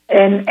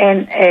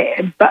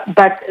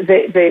 But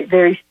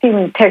there is still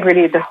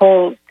integrity of the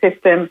whole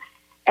system,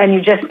 and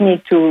you just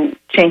need to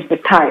change the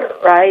tire,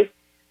 right?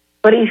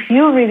 But if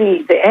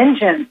the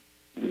engine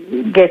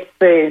gets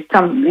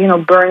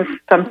burns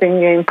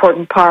something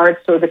important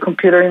parts, or the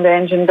computer in the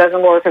engine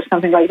doesn't work, or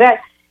something like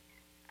that,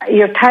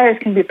 your tires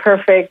can be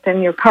perfect,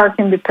 and your car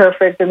can be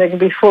perfect, and they can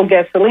be full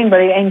gasoline,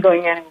 but it ain't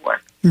going anywhere.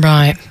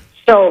 Right.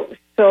 So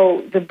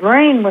the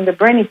brain, when the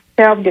brain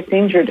itself gets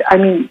injured,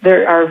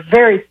 there are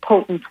very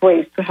potent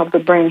ways to help the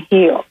brain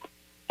heal.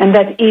 And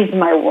that is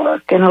my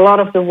work. And a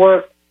lot of the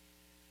work,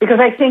 because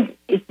I think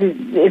it's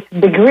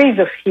degrees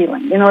of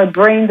healing. A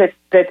brain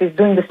that is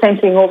doing the same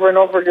thing over and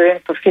over again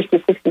for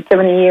 50, 60,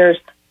 70 years,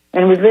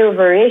 and with little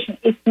variation,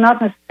 it's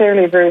not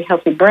necessarily a very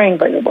healthy brain,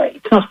 by the way.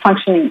 It's not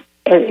functioning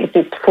at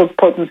its full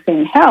potency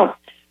and health.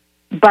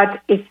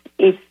 But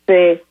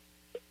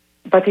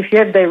But if you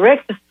have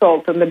direct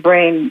assault on the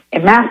brain, a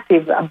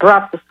massive,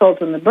 abrupt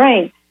assault on the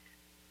brain,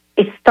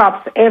 it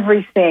stops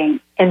everything,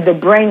 and the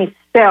brain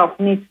itself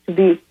needs to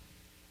be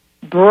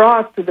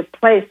brought to the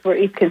place where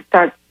it can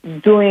start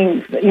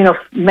doing,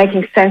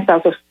 making sense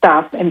out of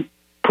stuff and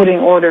putting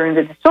order in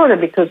the disorder,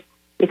 because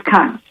it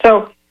can't.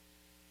 So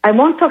I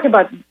won't talk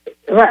about,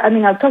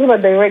 I'll talk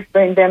about direct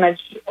brain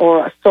damage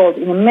or assault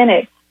in a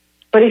minute,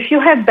 but if you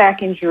have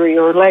back injury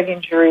or leg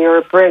injury or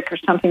a break or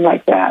something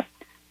like that,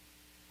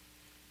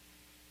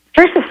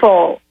 first of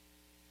all,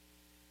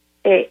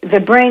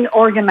 the brain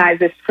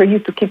organizes for you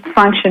to keep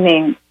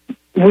functioning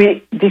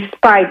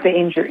despite the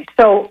injury.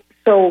 So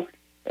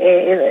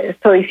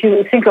if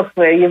you think of,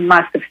 you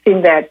must have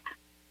seen that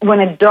when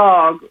a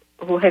dog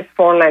who has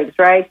 4 legs,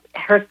 right,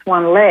 hurts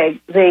one leg,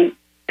 they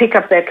pick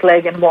up that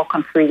leg and walk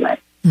on 3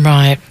 legs.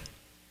 Right.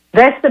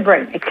 That's the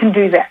brain. It can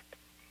do that.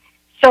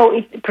 So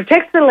it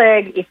protects the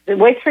leg, it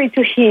waits for it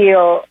to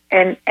heal,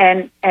 and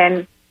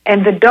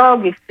the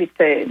dog, if it's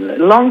a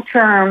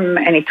long-term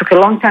and it took a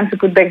long time to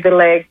put back the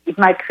leg, it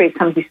might create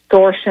some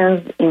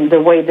distortions in the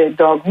way the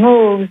dog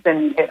moves,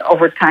 and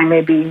over time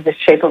maybe the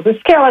shape of the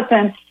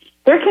skeleton.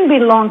 There can be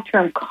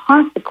long-term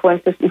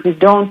consequences if you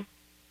don't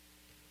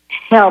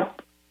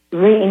help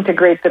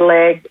reintegrate the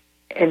leg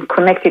and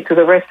connect it to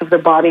the rest of the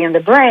body and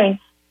the brain.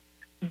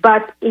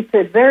 But it's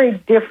a very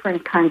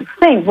different kind of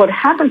thing. What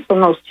happens for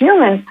most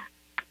humans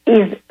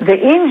is the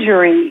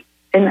injury,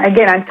 and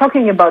again, I'm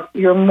talking about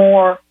your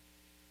more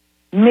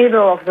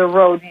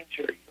middle-of-the-road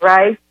injury,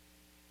 right?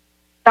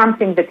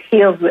 Something that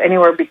heals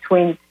anywhere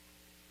between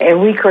a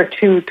week or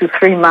 2 to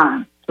 3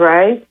 months,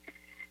 right?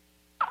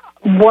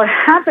 What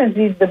happens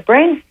is the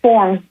brain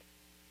forms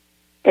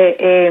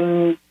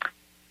a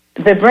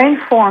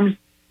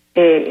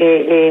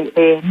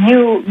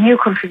new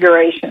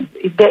configuration.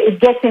 It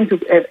gets into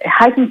a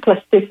heightened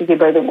plasticity,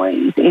 by the way.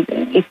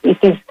 It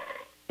is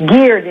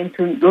geared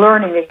into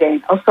learning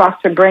again, also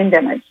after brain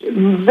damage.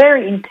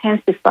 Very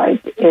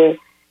intensified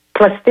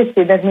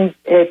plasticity, that means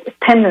a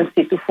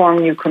tendency to form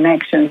new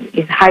connections,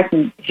 is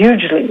heightened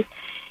hugely.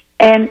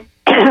 And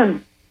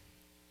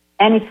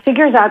it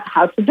figures out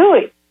how to do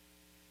it.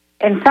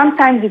 And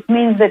sometimes it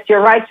means that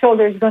your right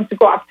shoulder is going to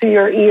go up to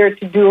your ear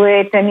to do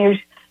it, and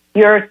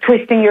you're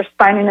twisting your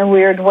spine in a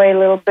weird way a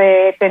little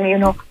bit.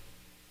 And,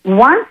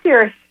 once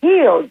you're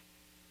healed,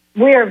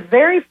 we are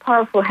very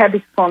powerful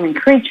habit-forming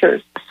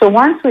creatures. So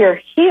once we are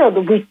healed,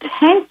 we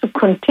tend to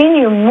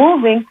continue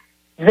moving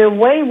the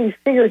way we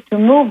figured to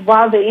move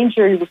while the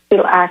injury was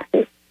still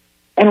active.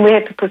 And we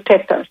had to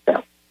protect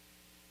ourselves.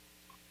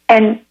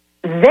 And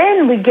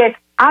then we get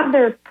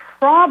other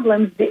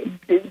problems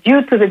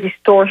due to the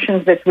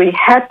distortions that we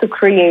had to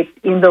create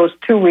in those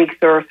 2 weeks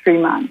or 3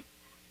 months.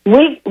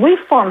 We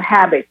form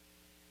habits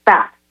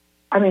fast.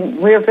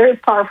 We're a very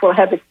powerful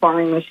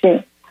habit-forming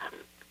machine.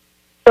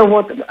 So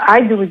what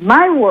I do with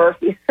my work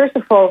is, first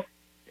of all,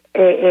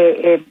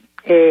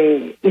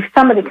 if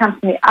somebody comes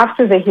to me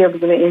after they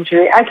healed the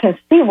injury, I can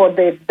see what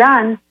they've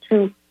done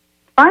to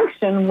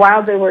function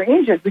while they were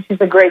injured, which is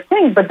a great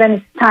thing. But then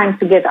it's time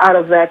to get out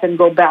of that and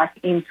go back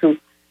into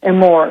a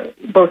more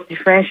both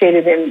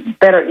differentiated and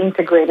better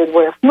integrated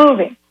way of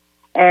moving,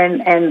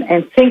 and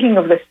thinking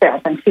of the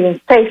self and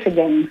feeling safe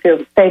again and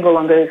feel stable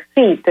on their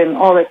feet and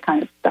all that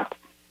kind of stuff.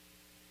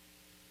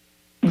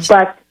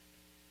 But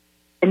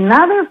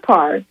another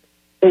part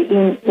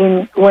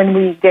in when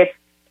we get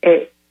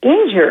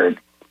injured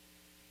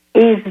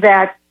is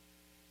that,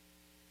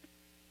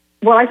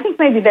 well, I think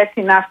maybe that's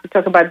enough to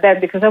talk about that,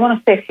 because I want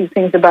to say a few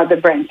things about the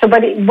brain. So,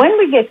 but when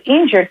we get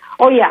injured,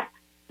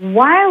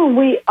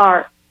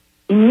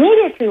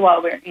 immediately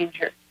while we're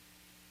injured,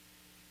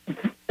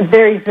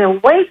 there is a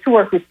way to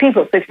work with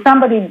people. So if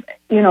somebody,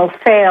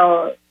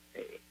 fell,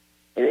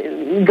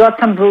 got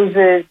some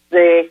bruises,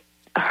 they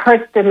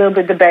hurt a little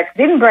bit the back,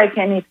 didn't break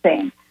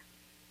anything,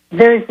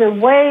 there's a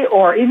way,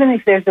 or even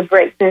if there's a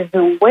break, there's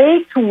a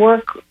way to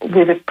work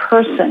with a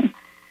person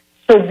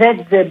so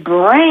that the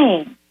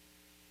brain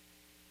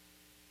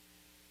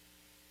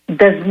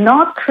does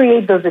not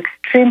create those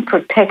extreme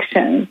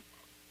protections,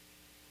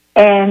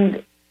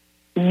 and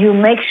you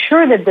make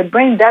sure that the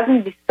brain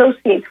doesn't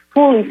dissociate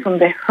fully from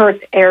the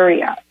hurt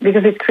area,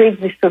 because it creates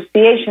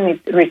dissociation,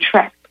 it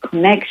retracts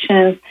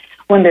connections.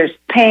 When there's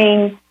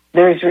pain,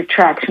 there is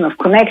retraction of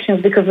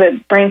connections because the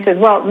brain says,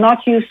 well,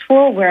 not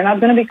useful, we're not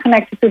going to be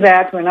connected to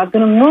that, we're not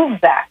going to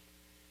move that.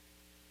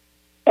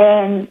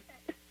 And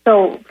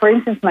so, for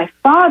instance, my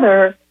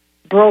father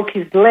broke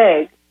his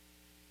leg,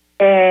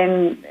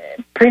 and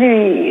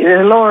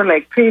the lower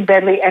leg, pretty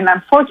badly, and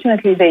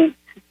unfortunately they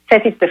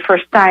set it the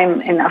first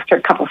time, and after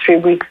a couple, 3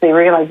 weeks, they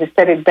realized they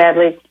set it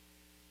badly,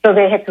 so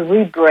they had to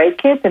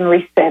re-break it and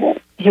reset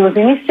it. He was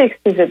in his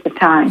 60s at the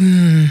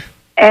time,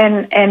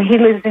 and he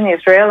lives in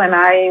Israel, and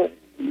I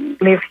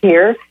live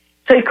here.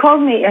 So he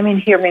called me,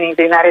 here meaning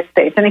the United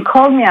States, and he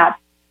called me up,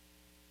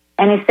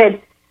 and he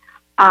said,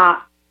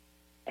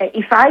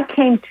 if I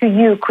came to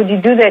you, could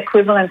you do the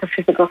equivalent of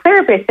physical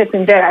therapy? I said to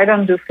him, Dad, I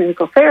don't do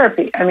physical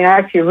therapy. I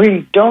actually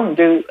really don't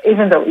do,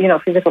 even though,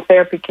 physical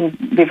therapy can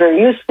be very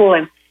useful,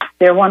 and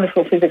they're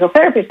wonderful physical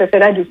therapists. I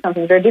said, I do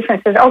something very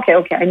different. He said,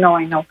 okay, I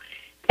know.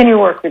 Can you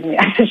work with me?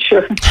 I said,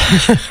 sure.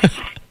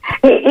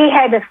 He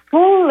had a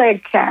full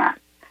leg cast.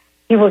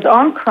 He was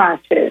on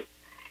crutches.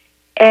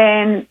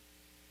 And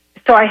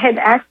so I had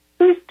access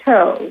to his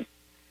toes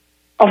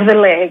of the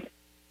leg.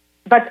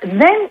 But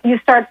then you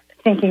start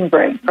thinking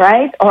brain,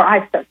 right? Or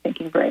I start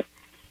thinking brain.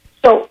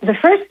 So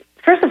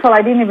first of all,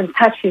 I didn't even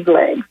touch his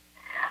legs.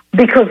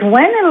 Because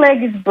when a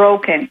leg is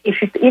broken,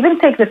 if you even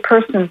take the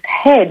person's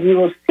head, you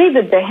will see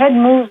that the head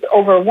moves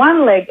over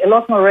one leg a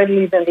lot more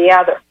readily than the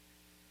other.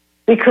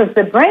 Because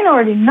the brain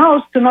already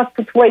knows to not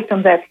put weight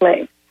on that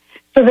leg.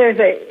 So there's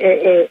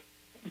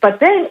but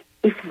then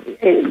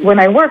when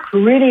I work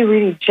really,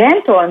 really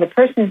gentle and the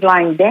person is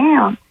lying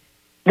down,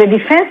 the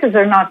defenses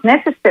are not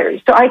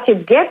necessary. So I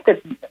could get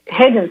the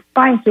head and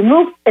spine to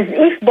move as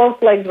if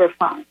both legs were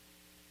fine.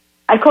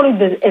 I call it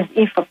the as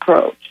if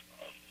approach.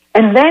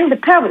 And then the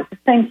pelvis, the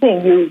same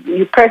thing.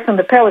 You press on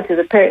the pelvis,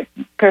 the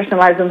person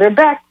lies on their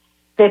back,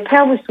 the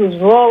pelvis will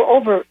roll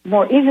over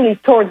more easily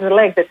towards the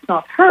leg that's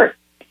not hurt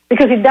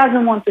because it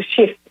doesn't want to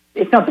shift.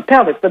 It's not the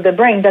pelvis, but the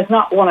brain does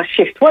not want to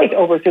shift weight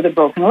over to the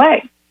broken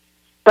leg.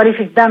 But if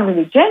it's done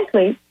really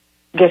gently,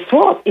 guess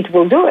what? It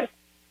will do it.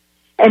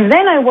 And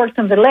then I worked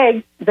on the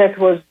leg that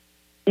was,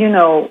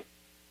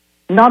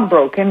 not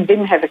broken,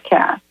 didn't have a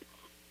cast,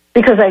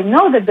 because I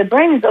know that the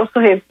brain is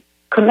also has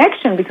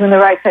connection between the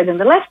right side and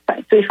the left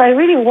side. So if I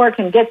really work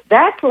and get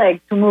that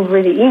leg to move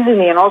really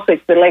easily, and also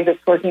it's the leg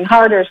that's working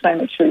harder, so I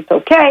make sure it's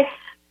okay,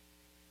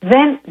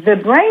 then the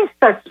brain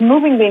starts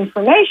moving the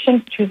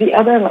information to the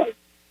other leg.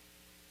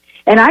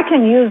 And I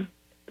can use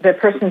the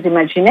person's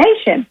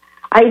imagination.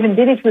 I even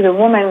did it with a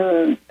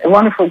woman, a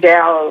wonderful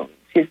gal,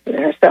 she's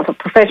herself a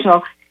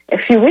professional, a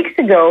few weeks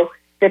ago,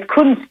 that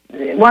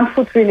one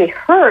foot really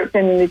hurt,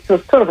 and it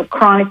was sort of a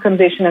chronic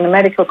condition and a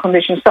medical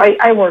condition. So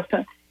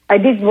I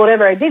did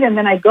whatever I did, and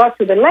then I got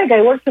to the leg.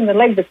 I worked on the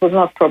leg that was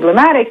not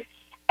problematic,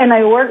 and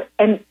I worked,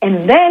 and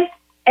then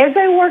as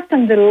I worked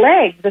on the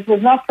leg that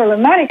was not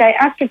problematic, I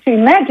asked her to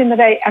imagine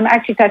that I'm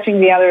actually touching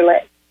the other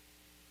leg.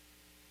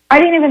 I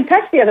didn't even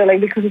touch the other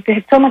leg because it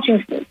had so much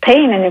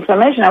pain and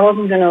inflammation, I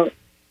wasn't going to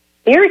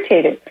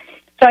irritate it.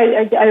 So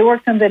I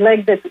worked on the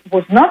leg that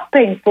was not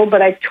painful,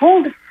 but I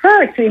told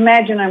her to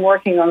imagine I'm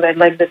working on that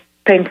leg that's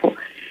painful.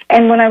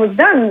 And when I was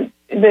done,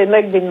 the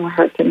leg didn't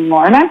hurt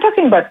anymore. And I'm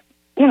talking about,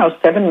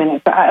 7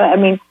 minutes.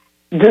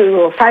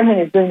 Or 5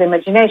 minutes doing the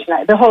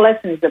imagination. The whole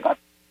lesson is about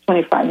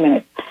 25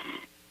 minutes.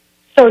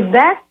 So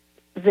that's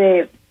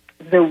the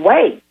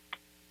way.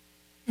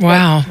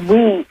 Wow.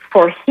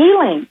 For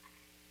healing,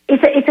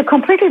 it's a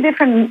completely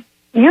different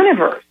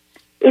universe.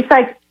 It's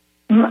like,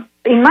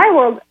 in my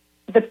world,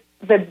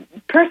 the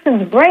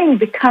person's brain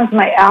becomes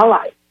my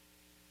ally.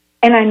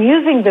 And I'm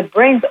using the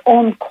brain's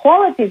own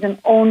qualities and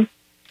own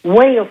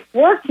way of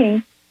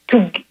working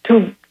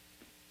to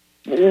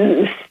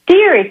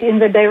steer it in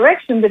the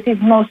direction that is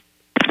most...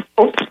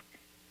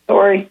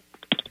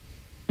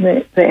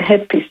 The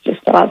headpiece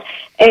just fell out.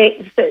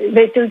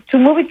 To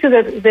move it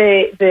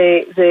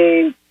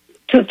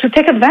to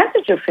take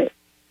advantage of it.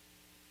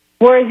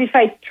 Whereas if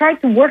I try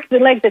to work the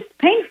leg that's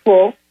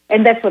painful,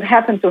 and that's what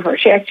happened to her.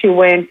 She actually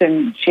went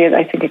and she had,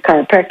 I think, a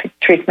chiropractic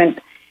treatment.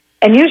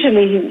 And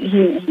usually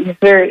he's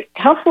very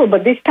helpful,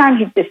 but this time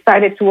he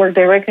decided to work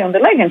directly on the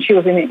leg, and she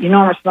was in an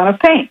enormous amount of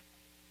pain.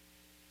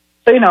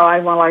 So,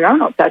 I'm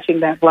not touching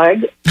that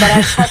leg, but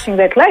I'm touching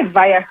that leg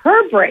via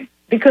her brain.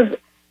 Because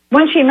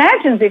when she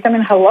imagines it,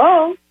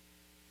 hello,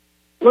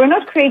 we're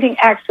not creating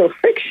actual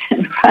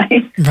friction,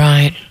 right?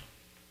 Right.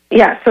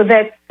 Yeah, so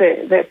that's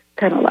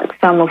kind of like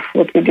some of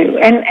what we do.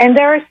 And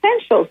there are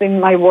essentials in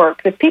my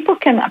work that people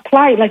can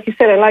apply. Like you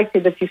said, I liked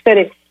it that you said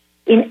it.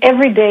 in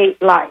everyday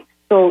life.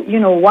 So,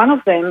 one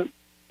of them,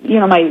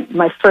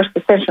 my first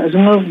essential is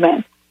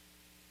movement,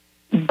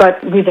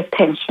 but with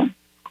attention.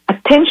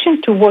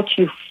 Attention to what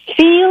you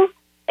feel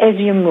as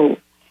you move.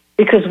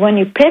 Because when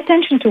you pay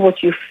attention to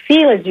what you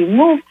feel as you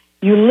move,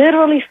 you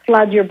literally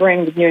flood your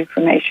brain with new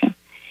information.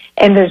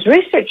 And there's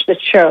research that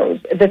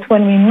shows that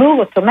when we move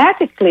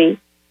automatically,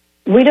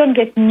 we don't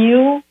get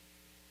new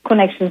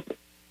connections,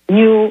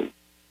 new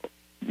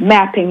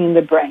mapping in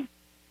the brain,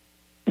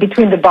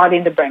 between the body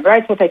and the brain,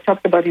 right? What I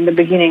talked about in the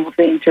beginning of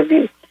the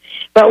interview.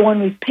 But when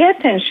we pay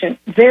attention,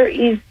 there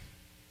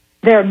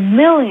are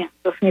millions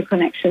of new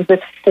connections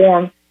that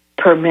form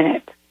per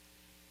minute.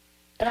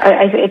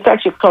 It's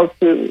actually close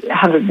to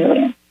 100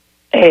 million,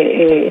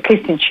 at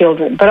least in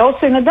children, but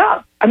also in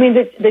adults. I mean,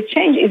 the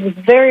change is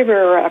very,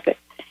 very rapid.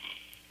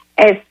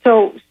 And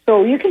so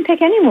you can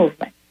take any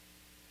movement.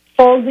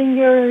 Folding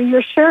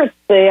your shirts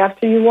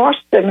after you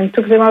washed them and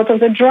took them out of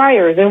the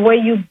dryer, the way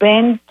you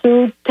bend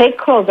to take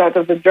clothes out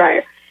of the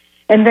dryer.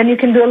 And then you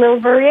can do a little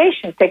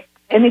variation.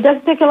 And it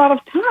doesn't take a lot of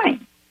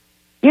time.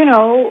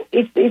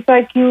 It's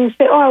like you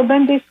say, oh, I'll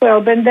bend this way,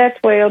 I'll bend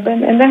that way,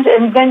 and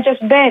then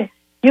just bend.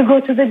 You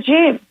go to the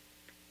gym.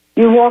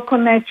 You walk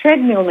on a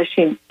treadmill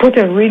machine. Put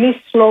a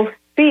really slow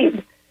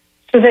speed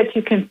so that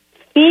you can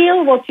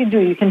feel what you do.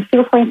 You can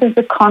feel, for instance,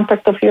 the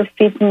contact of your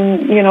feet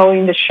in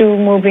the shoe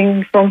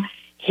moving from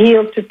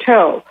heel to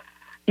toe.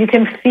 You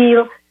can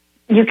feel,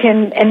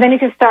 and then you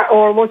can start,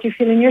 or what you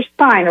feel in your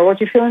spine, or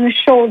what you feel in the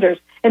shoulders.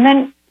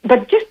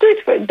 But just do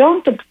it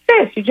don't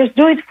obsess. You just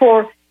do it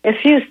for a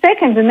few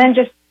seconds and then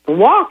just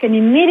walk, and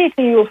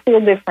immediately you will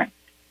feel different.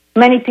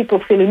 Many people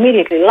feel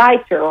immediately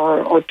lighter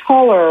or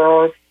taller,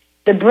 or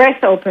the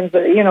breath opens,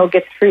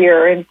 gets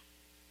freer,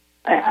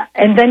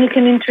 and then you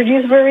can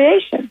introduce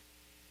variation.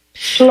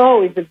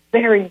 Slow is a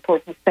very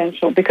important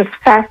essential, because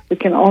fast we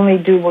can only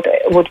do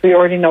what we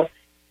already know.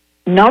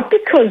 Not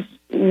because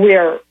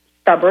we're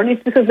stubborn,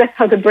 it's because that's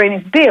how the brain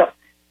is built.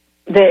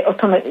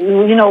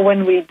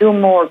 When we do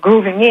more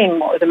grooving in,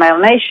 more the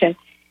myelination,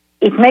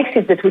 it makes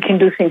it that we can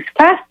do things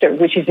faster,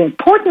 which is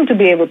important to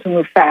be able to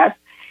move fast.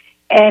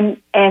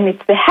 And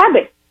it's the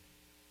habit.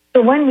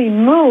 So when we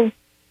move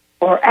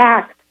or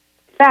act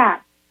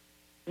fast,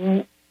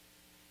 the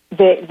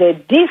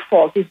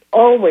default is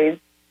always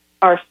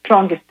our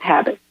strongest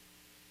habit.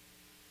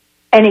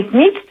 And it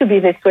needs to be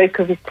this way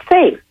because it's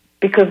safe,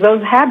 because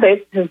those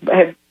habits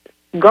have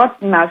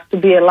gotten us to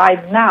be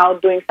alive now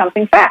doing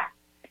something fast.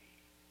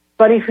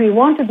 But if we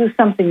want to do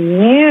something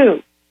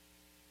new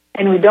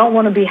and we don't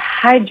want to be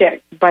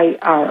hijacked by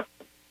our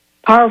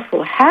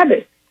powerful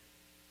habits,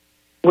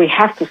 we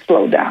have to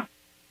slow down.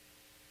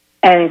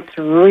 And it's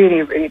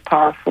really, really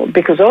powerful,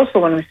 because also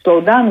when we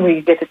slow down,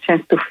 we get a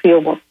chance to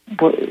feel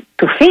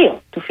to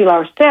feel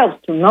ourselves,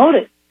 to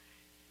notice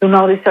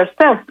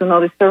ourselves, to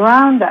notice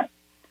around us.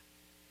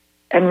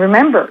 And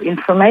remember,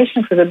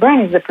 information for the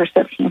brain is the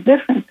perception of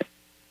differences.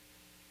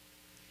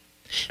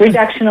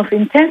 Reduction of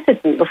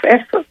intensity, of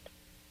effort.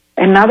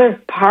 Another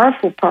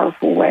powerful,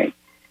 powerful way,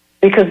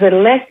 because the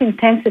less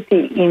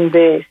intensity in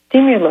the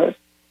stimulus,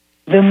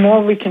 the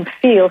more we can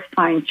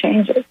find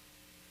changes,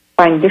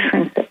 find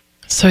differences.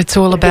 So it's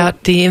all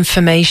about the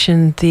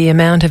information, the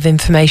amount of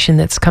information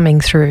that's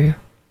coming through.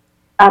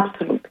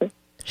 Absolutely.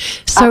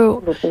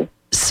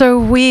 So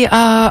we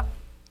are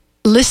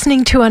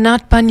listening to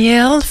Anat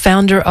Baniel,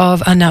 founder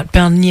of Anat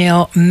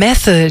Baniel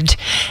Method,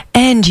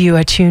 and you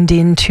are tuned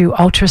in to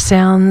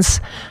Ultrasounds,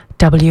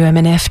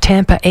 WMNF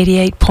Tampa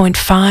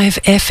 88.5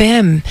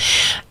 FM.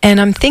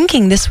 And I'm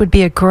thinking this would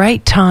be a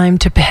great time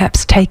to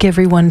perhaps take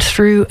everyone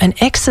through an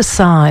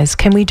exercise.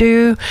 Can we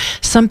do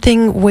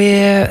something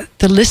where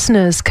the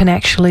listeners can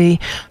actually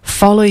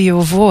follow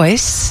your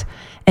voice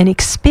and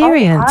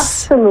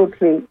experience? Oh,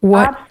 absolutely.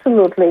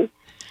 Absolutely.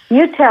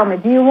 You tell me,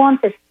 do you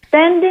want a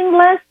standing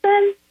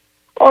lesson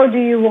or do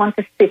you want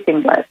a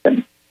sitting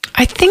lesson?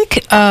 I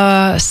think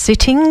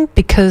sitting,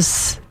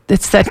 because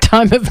it's that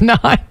time of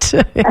night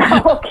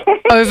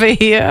over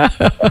here.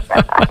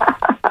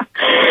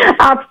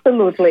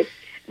 Absolutely.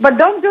 But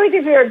don't do it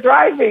if you're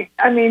driving.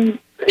 I mean,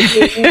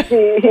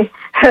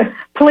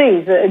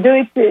 please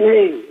do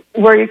it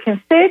where you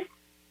can sit,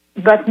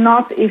 but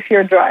not if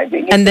you're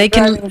driving. And they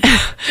can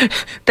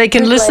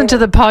listen to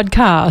the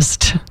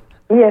podcast.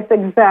 Yes,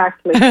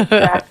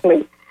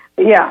 exactly.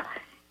 Yeah.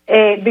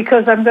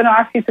 Because I'm going to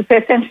ask you to pay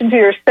attention to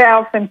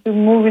yourself and to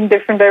move in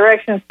different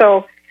directions.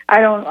 So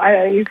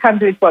you can't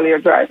do it while you're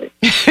driving.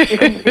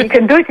 You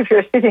can do it if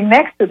you're sitting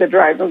next to the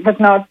driver, but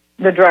not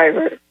the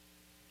driver.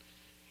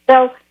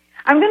 So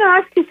I'm going to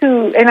ask you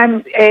to,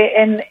 and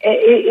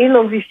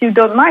Ilov, if you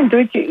don't mind, do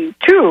it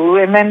too,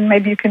 and then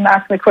maybe you can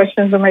ask me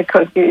questions, or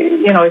because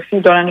if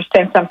you don't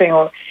understand something,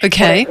 or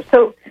okay.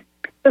 Whatever.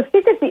 So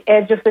sit at the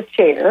edge of the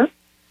chair.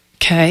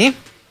 Okay.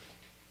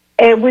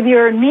 With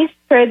your knees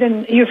spread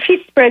and your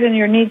feet spread and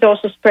your knees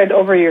also spread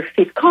over your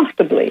feet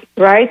comfortably,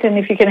 right? And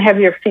if you can have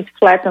your feet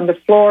flat on the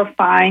floor,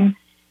 fine.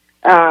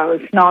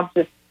 If not,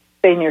 just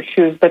stay in your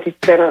shoes, but it's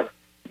better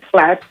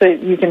flat so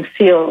you can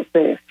feel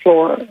the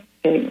floor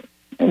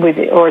with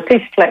it, or at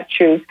least flat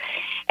shoes.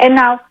 And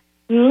now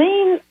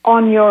lean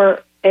on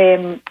your,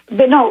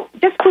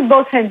 just put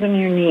both hands on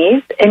your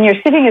knees, and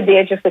you're sitting at the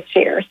edge of the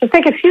chair. So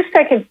take a few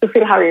seconds to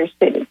feel how you're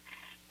sitting.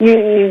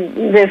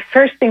 The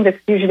first thing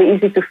that's usually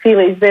easy to feel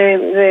is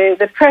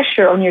the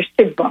pressure on your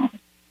sit bones,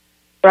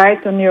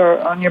 right, on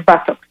your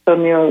buttocks,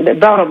 on the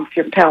bottom of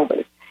your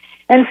pelvis.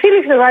 And feel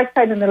if the right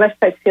side and the left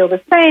side feel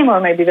the same, or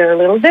maybe they're a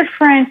little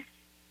different.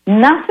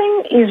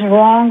 Nothing is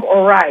wrong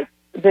or right.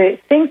 The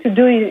thing to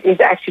do is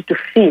actually to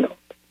feel.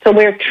 So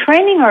we're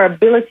training our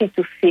ability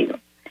to feel.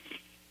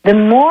 The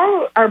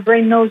more our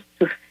brain knows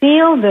to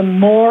feel, the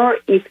more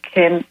it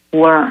can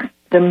learn,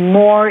 the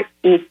more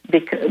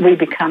we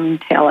become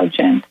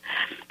intelligent.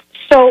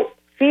 So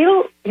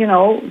feel,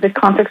 the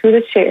contact with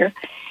the chair.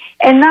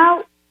 And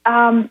now,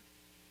 and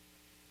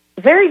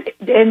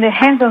the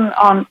hands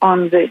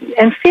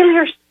and feel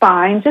your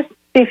spine. Just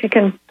see if you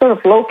can sort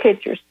of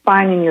locate your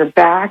spine in your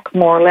back,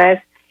 more or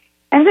less,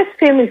 and just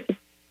feel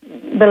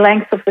the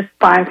length of the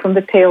spine from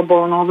the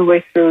tailbone all the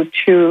way through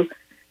to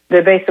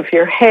the base of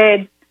your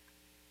head,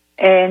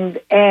 and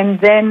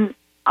then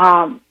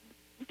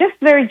just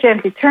very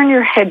gently turn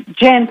your head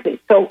gently.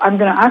 So I'm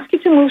going to ask you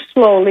to move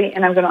slowly,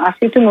 and I'm going to ask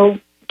you to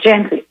move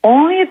gently,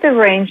 only at the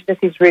range that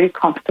is really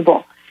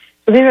comfortable.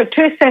 So these are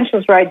two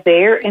essentials right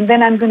there, and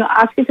then I'm going to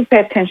ask you to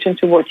pay attention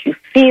to what you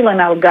feel,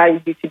 and I'll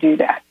guide you to do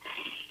that.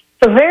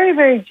 So very,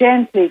 very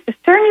gently,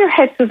 just turn your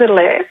head to the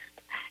left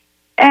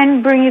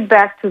and bring it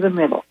back to the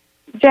middle.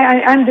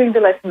 I'm doing the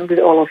lesson with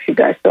all of you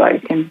guys, so I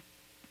can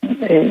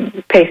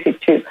pace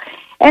it too.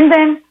 And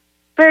then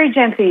very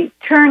gently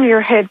turn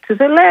your head to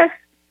the left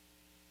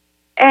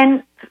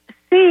and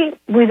see,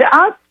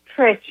 without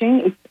stretching,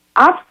 it's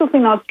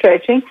absolutely not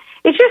stretching,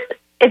 it's just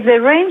at the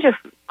range of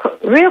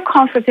real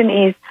comfort and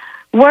ease.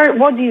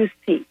 What do you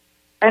see?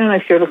 I don't know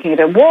if you're looking at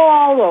a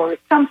wall or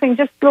something.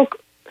 Just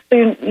look, so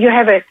you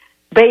have a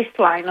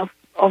baseline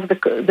of the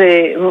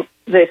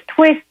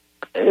twist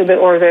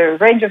or the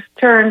range of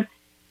turn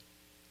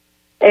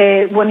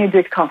when you do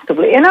it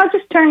comfortably. And now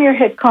just turn your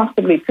head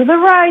comfortably to the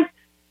right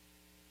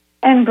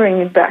and bring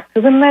it back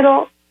to the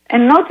middle.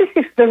 And notice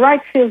if the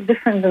right feels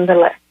different than the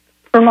left.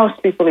 For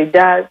most people, it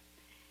does.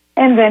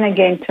 And then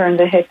again, turn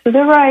the head to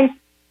the right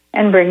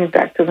and bring it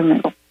back to the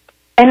middle.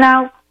 And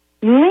now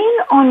lean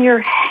on your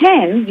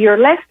hand, your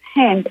left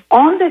hand,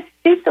 on the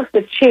seat of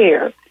the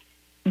chair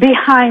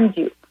behind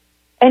you.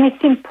 And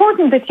it's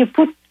important that you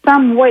put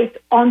some weight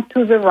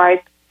onto the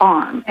right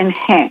arm and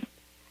hand.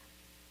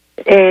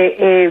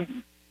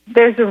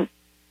 There's a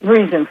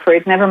reason for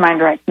it. Never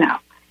mind right now.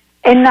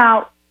 And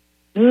now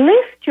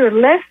lift your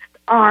left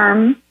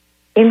arm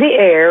in the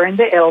air and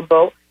the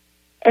elbow,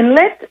 and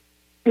let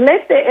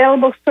the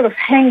elbow sort of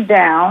hang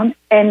down,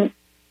 and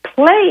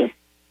place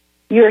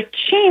your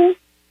chin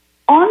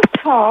on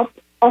top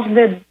of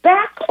the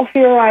back of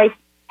your right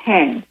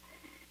hand.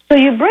 So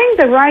you bring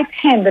the right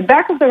hand, the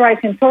back of the right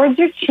hand, towards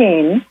your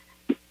chin.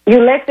 You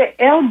let the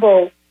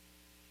elbow,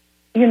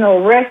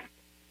 rest,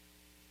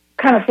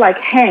 kind of like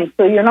hang,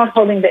 so you're not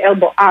holding the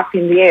elbow up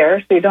in the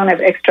air, so you don't have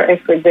extra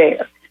effort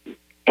there.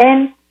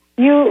 And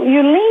you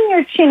lean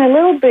your chin a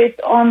little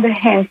bit on the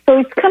hand, so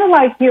it's kind of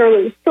like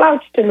you're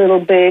slouched a little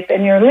bit,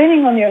 and you're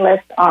leaning on your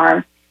left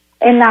arm.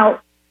 And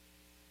now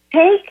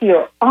take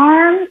your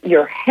arm,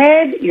 your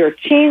head, your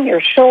chin,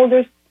 your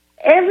shoulders,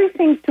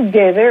 everything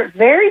together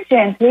very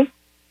gently,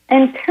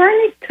 and turn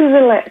it to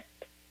the left.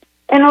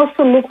 And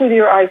also look with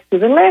your eyes to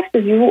the left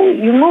as you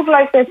move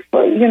like that.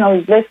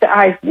 Let the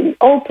eyes be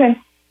open,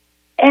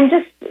 and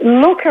just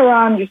look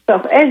around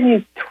yourself as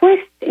you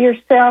twist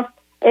yourself,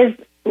 as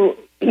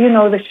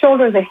the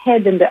shoulder, the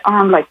head, and the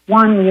arm like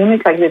one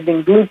unit, like they've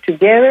been glued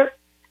together.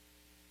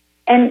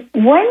 And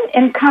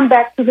come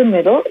back to the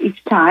middle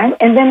each time.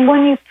 And then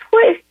when you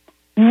twist,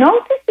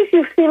 notice if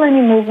you feel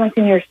any movement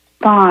in your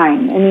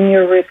spine and in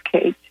your rib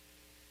cage.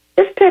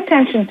 Just pay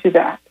attention to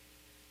that.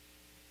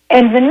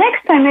 And the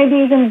next time, maybe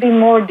even be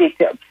more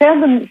detailed. Feel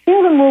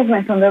the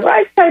movement on the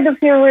right side of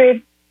your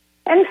rib,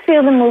 and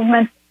feel the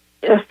movement,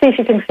 or see if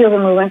you can feel the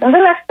movement on the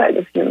left side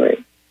of your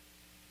rib,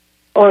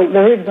 or the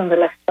ribs on the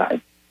left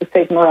side, to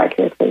say it more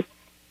accurately.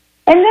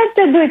 And let's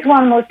do it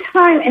one more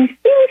time, and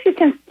see if you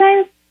can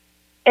sense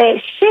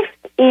a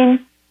shift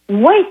in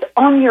weight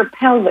on your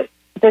pelvis.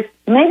 That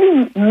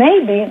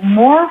maybe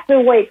more of the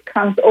weight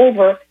comes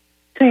over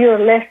to your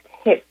left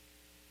hip,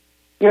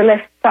 your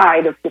left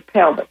side of your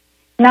pelvis.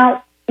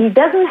 Now, it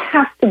doesn't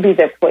have to be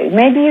that way.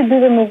 Maybe you do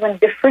the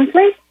movement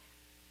differently.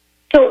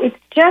 So it's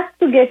just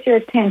to get your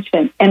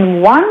attention.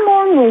 And one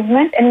more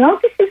movement, and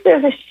notice if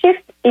there's a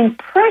shift in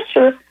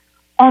pressure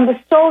on the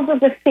soles of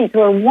the feet,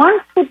 where one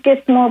foot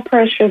gets more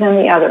pressure than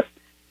the other.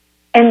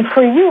 And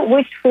for you,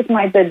 which foot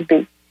might that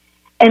be?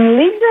 And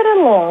leave that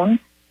alone.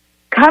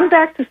 Come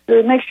back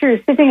to make sure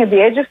you're sitting at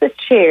the edge of the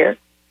chair.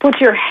 Put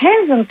your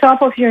hands on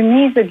top of your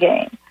knees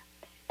again,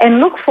 and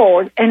look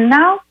forward. And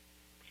now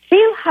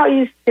feel how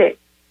you sit.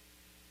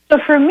 So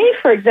for me,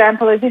 for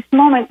example, at this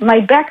moment, my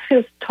back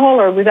feels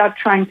taller without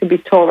trying to be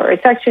taller.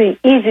 It's actually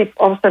easy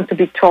all of a sudden to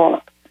be taller,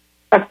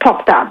 like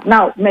popped up.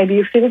 Now, maybe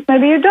you feel it,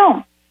 maybe you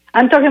don't.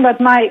 I'm talking about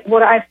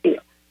what I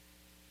feel,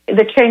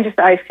 the changes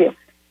I feel.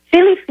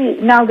 feel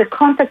if now the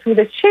contact with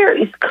the chair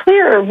is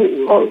clearer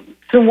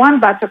through one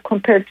buttock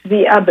compared to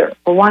the other,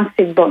 or one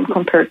sit bone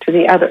compared to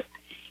the other.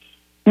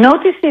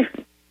 Notice if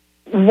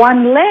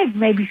one leg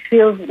maybe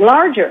feels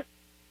larger,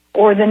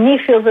 or the knee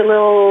feels a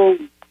little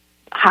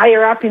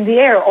higher up in the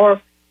air,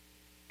 or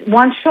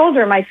one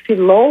shoulder might feel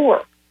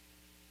lower,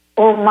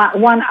 or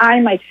one eye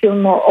might feel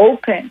more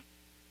open,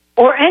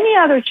 or any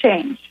other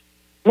change.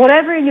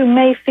 Whatever you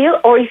may feel,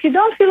 or if you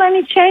don't feel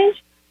any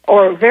change,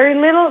 or very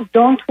little,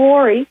 don't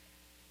worry.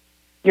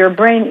 Your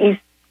brain is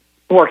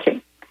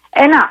working.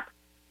 And now,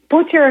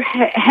 put your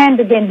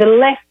hand again, the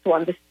left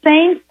one, the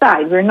same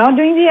side. We're not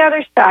doing the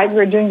other side.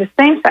 We're doing the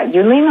same side.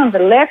 You lean on the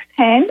left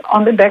hand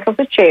on the back of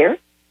the chair.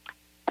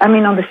 On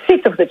the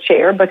seat of the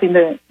chair, but in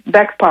the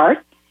back part.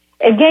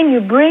 Again, you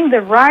bring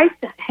the right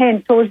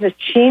hand towards the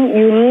chin.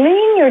 You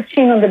lean your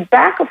chin on the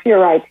back of your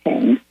right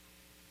hand.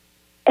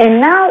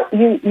 And now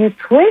you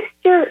twist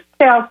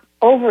yourself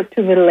over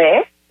to the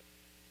left,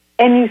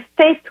 and you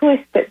stay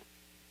twisted.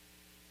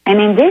 And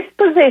in this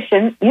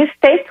position, you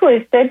stay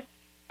twisted,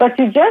 but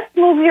you just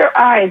move your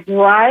eyes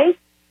right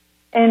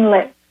and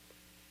left.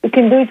 You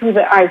can do it with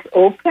the eyes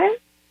open,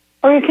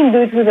 or you can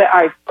do it with the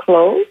eyes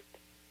closed,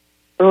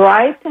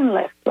 right and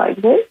left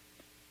like this.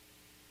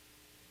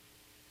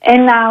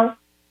 And now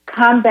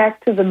come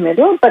back to the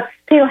middle, but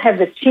still have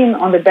the chin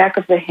on the back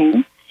of the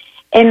hand.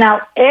 And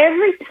now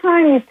every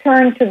time you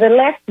turn to the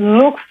left,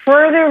 look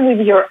further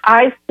with your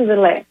eyes to the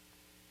left.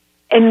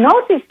 And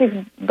notice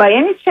if by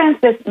any chance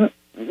that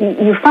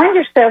you find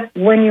yourself,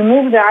 when you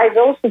move the eyes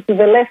also to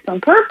the left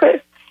on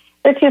purpose,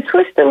 that you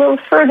twist a little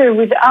further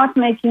without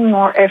making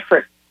more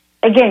effort.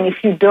 Again,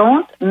 if you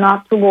don't,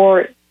 not to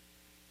worry.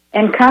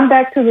 And come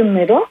back to the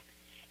middle.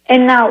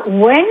 And now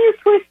when you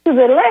twist to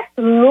the left,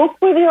 look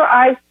with your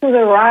eyes to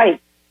the right.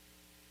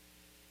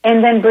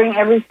 And then bring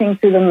everything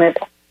to the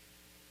middle.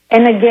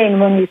 And again,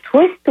 when you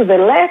twist to the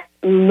left,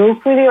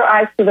 look with your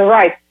eyes to the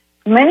right.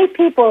 Many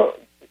people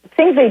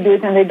think they do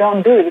it and they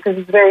don't do it because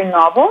it's very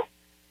novel.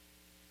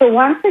 So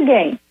once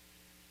again,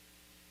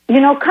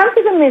 come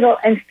to the middle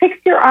and fix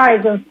your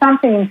eyes on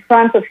something in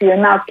front of you.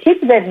 And now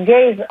keep that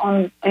gaze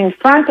in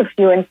front of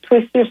you and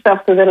twist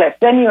yourself to the left.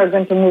 Then you are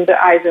going to move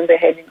the eyes and the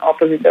head in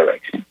opposite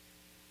direction.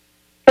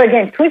 So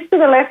again, twist to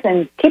the left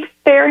and keep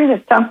staring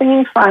at something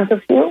in front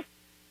of you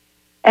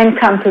and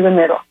come to the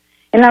middle.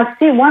 And now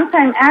see one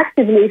time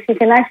actively if you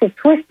can actually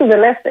twist to the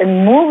left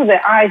and move the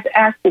eyes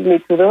actively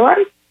to the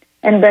right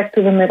and back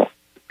to the middle.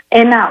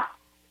 And now,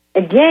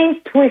 again,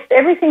 twist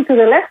everything to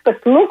the left,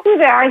 but look with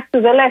the eyes to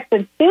the left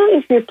and feel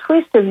if your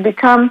twist has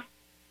become,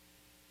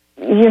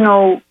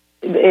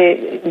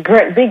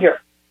 bigger.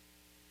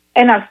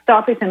 And now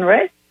stop it and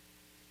rest.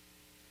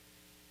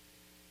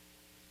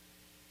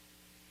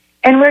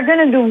 And we're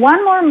going to do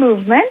one more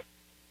movement.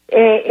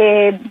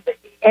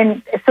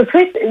 And so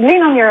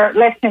lean on your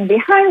left hand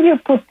behind you,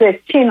 put the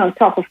chin on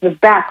top of the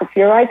back of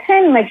your right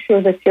hand, make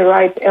sure that your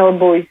right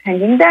elbow is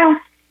hanging down.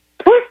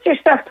 Twist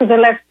yourself to the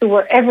left to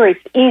wherever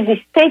it's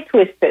easy. Stay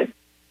twisted.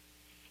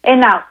 And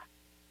now,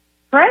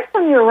 press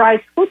on your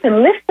right foot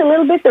and lift a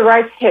little bit the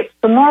right hip.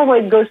 So more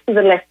weight goes to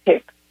the left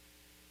hip.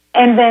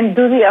 And then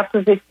do the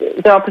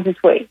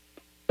opposite way.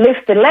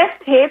 Lift the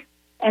left hip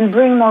and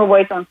bring more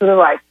weight onto the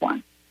right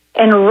one.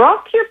 And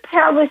rock your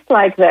pelvis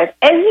like that.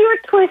 As you're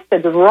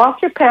twisted,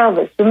 rock your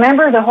pelvis.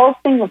 Remember the whole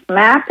thing of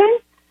mapping?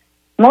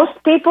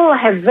 Most people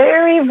have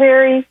very,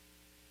 very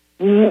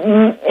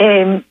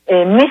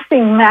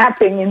missing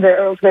mapping in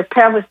their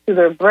pelvis to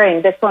their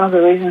brain. That's one of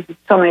the reasons that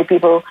so many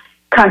people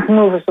can't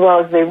move as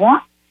well as they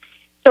want.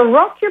 So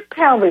rock your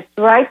pelvis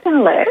right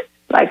and left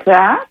like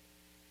that.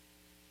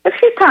 A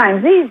few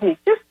times, easy.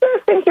 Just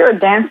think you're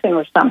dancing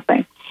or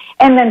something.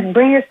 And then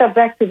bring yourself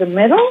back to the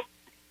middle.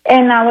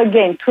 And now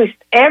again, twist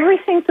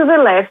everything to the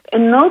left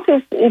and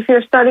notice if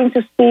you're starting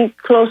to see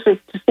closer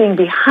to seeing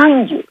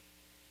behind you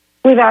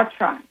without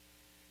trying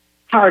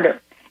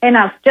harder. And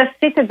now just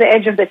sit at the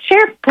edge of the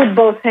chair, put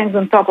both hands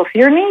on top of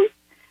your knees.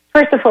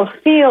 First of all,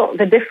 feel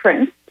the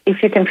difference,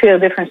 if you can feel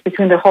the difference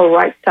between the whole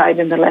right side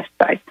and the left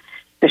side.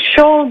 The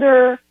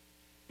shoulder,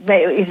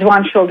 is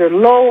one shoulder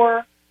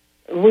lower,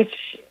 which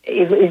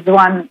is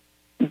one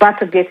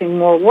buttock getting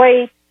more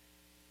weight,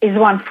 is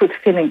one foot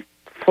feeling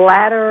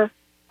flatter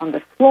on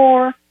the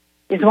floor,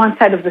 is one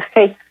side of the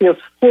face feels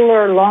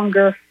fuller,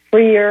 longer,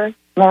 freer,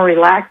 more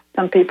relaxed.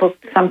 Some people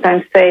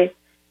sometimes say,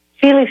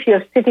 feel if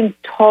you're sitting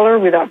taller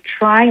without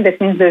trying. That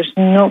means there's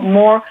no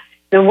more,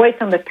 the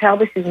weight on the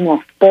pelvis is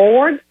more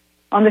forward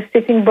on the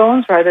sitting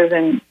bones rather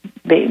than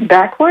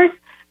backwards.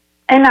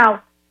 And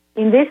now,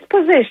 in this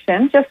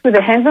position, just with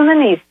the hands on the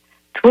knees,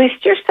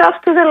 twist yourself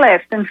to the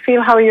left and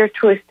feel how you're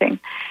twisting.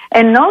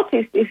 And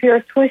notice if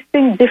you're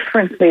twisting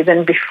differently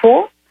than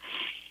before.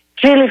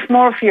 Feel if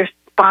more of your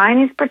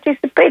spine is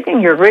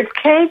participating, your rib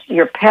cage,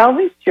 your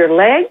pelvis, your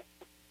legs.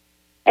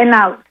 And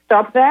now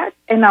stop that.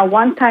 And now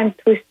one time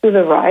twist to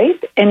the right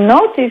and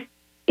notice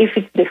if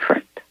it's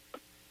different.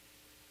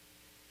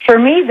 For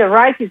me, the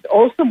right is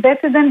also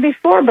better than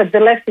before, but the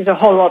left is a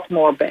whole lot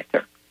more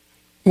better.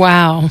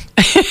 Wow.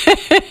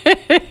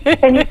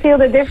 Can you feel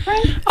the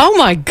difference? Oh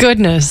my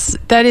goodness.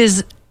 That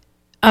is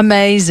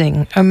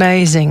amazing.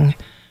 Amazing.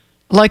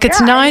 Like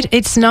it's night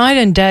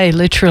and day,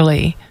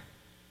 literally.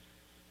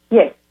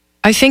 Yes.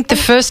 I think the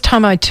first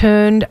time I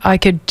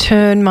could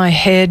turn my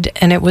head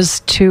and it was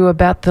to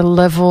about the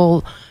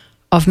level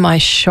of my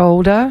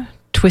shoulder,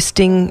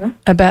 twisting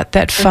about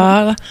that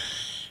far.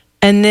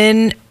 And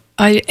then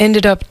I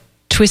ended up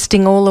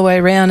twisting all the way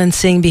around and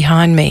seeing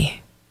behind me.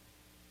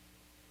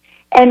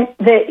 And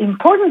the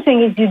important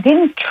thing is you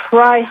didn't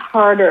try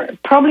harder.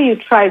 Probably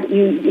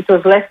it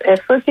was less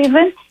effort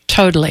even.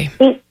 Totally.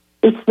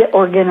 It's the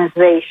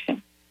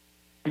organization.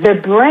 The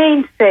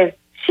brain says,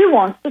 she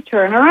wants to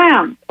turn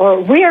around, or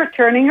we are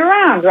turning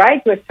around,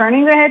 right? We're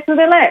turning the head to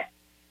the left.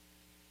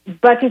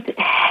 But its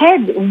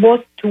head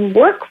was to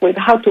work with,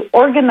 how to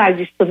organize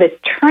it so that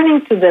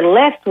turning to the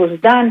left was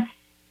done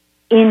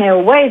in a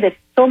way that's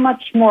so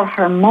much more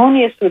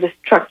harmonious with the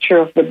structure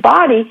of the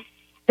body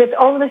that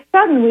all of a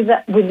sudden, with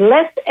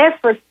less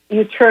effort,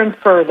 you turn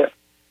further.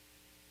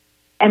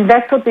 And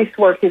that's what this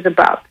work is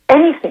about.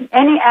 Anything,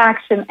 any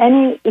action,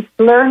 it's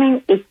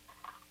learning, it's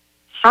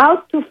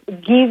how to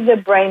give the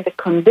brain the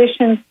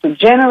conditions to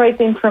generate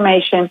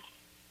information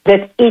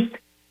that it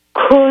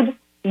could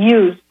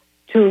use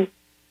to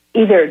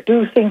either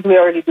do things we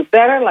already do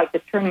better, like the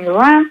turning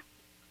around,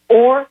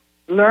 or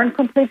learn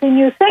completely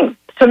new things.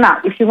 So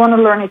now, if you want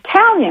to learn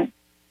Italian,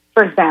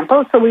 for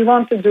example, so we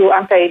want to do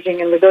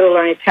anti-aging and we go to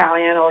learn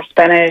Italian or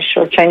Spanish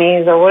or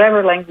Chinese or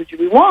whatever language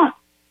we want,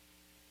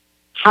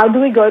 how do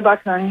we go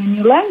about learning a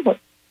new language?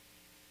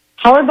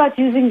 How about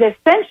using the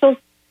essentials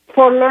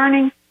for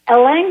learning a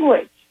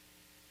language?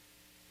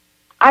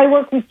 I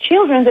work with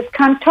children that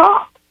can't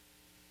talk.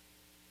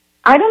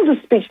 I don't do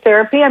speech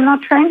therapy. I'm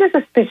not trained as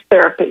a speech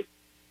therapist.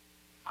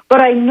 But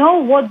I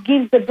know what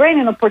gives the brain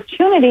an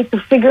opportunity to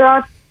figure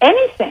out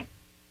anything.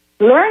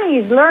 Learning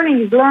is learning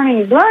is learning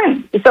is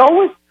learning. It's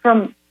always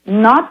from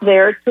not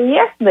there to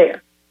yes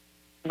there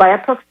by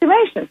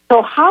approximation.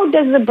 So how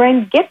does the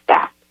brain get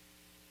that?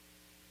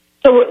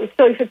 So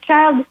if a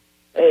child,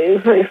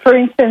 for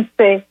instance,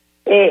 the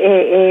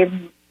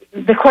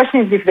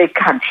question is if they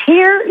can't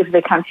hear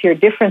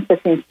differences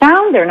in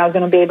sound, they're not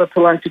going to be able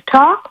to learn to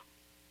talk.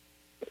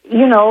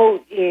 You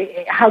know,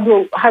 how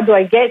do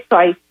I get, so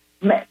I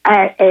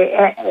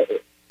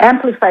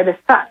amplify the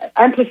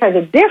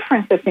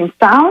differences in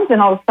sounds,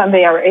 and all of a sudden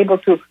they are able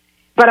to,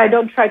 but I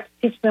don't try to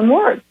teach them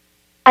words.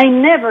 I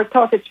never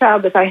taught a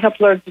child that I helped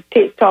learn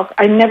to talk,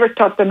 I never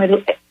taught them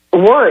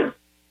words.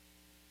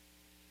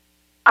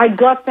 I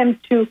got them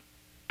to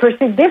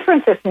perceive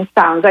differences in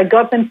sounds. I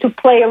got them to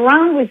play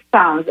around with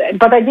sounds,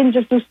 but I didn't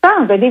just do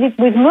sounds. I did it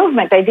with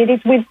movement. I did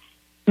it with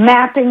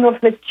mapping of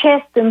the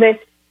chest and the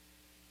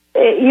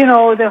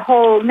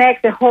whole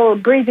neck, the whole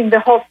breathing, the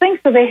whole thing.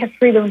 So they have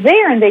freedom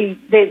there, and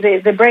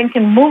the brain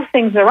can move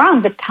things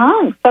around. The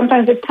tongue,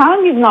 sometimes the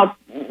tongue is not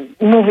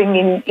moving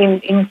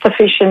in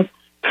sufficient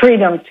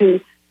freedom to,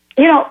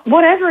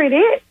 whatever it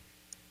is.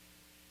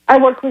 I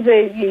work with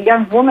a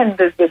young woman.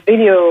 There's a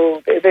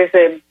video. There's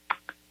a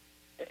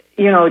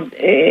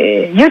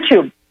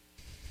YouTube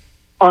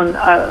on.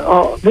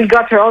 We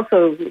got her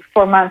also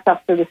 4 months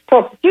after the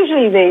stroke.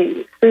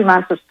 Usually, 3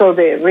 months or so,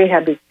 the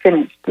rehab is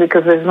finished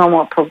because there's no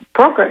more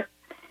progress.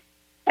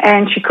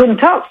 And she couldn't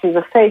talk. She's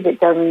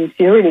aphakic. I mean,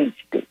 she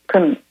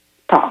couldn't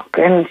talk,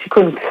 and she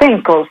couldn't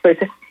think also.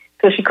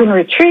 So she couldn't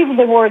retrieve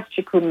the words.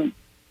 She couldn't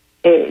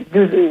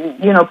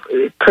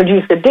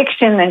produce the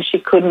diction, and she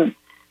couldn't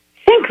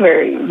think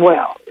very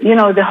well.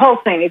 The whole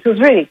thing. It was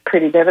really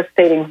pretty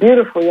devastating.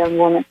 Beautiful young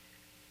woman.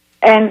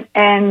 And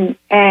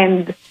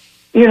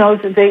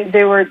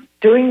they were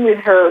doing with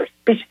her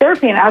speech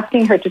therapy and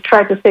asking her to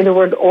try to say the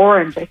word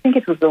orange. I think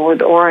it was the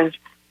word orange,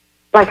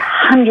 like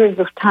hundreds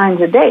of times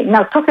a day.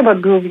 Now, talk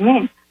about grooving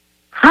in.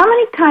 How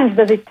many times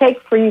does it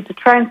take for you to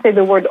try and say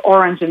the word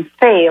orange and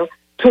fail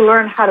to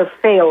learn how to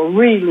fail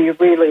really,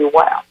 really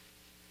well?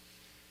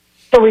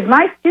 So with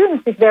my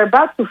students, if they're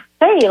about to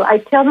fail, I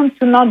tell them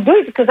to not do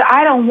it because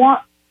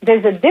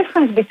there's a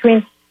difference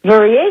between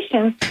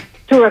variations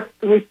to a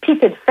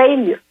repeated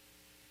failure.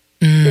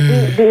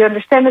 Do you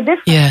understand the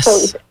difference? Yes.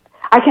 So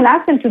I can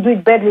ask them to do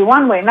it badly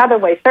one way, another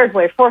way, third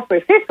way, fourth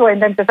way, fifth way,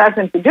 and then just ask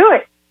them to do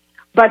it.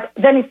 But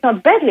then it's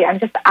not badly. I'm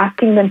just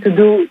asking them to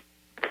do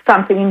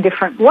something in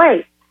different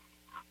ways.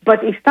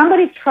 But if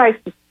somebody tries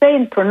to say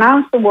and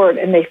pronounce the word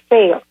and they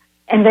fail,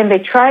 and then they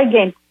try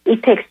again,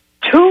 it takes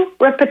 2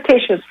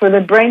 repetitions for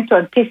the brain to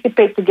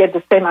anticipate to get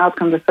the same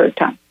outcome the third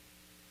time.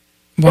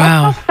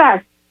 Wow. That's how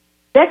fast.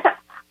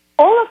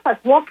 All of us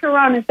walk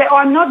around and say, oh,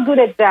 I'm not good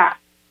at that.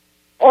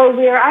 Or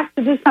we are asked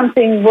to do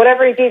something,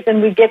 whatever it is,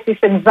 and we get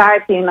this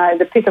anxiety in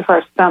the pit of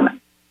our stomach.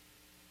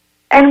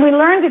 And we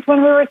learned it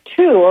when we were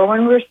 2, or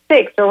when we were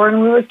 6, or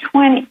when we were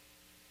 20.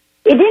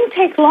 It didn't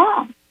take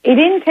long.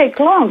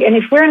 And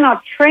if we're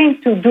not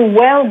trained to do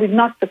well with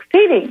not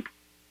succeeding,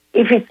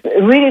 if it's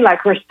really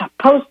like we're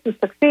supposed to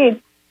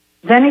succeed,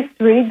 then it's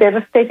really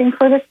devastating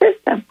for the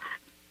system.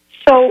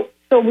 So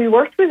so we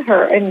worked with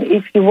her, and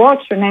if you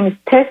watch, her name is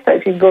Tessa.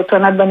 If you go to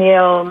Anat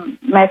Baniel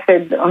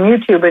Method on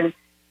YouTube, and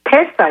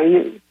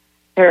Tessa,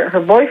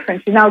 her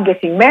boyfriend, she's now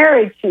getting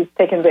married. She's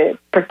taken the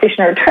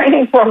practitioner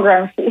training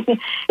program.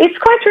 It's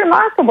quite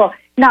remarkable.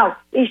 Now,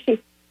 is she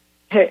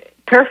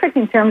perfect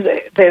in terms of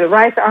the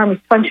right arm is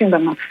functioning,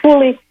 but not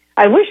fully?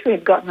 I wish we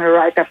had gotten her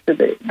right after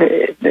the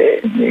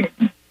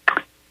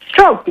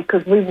stroke,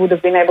 because we would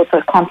have been able to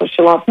accomplish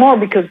a lot more,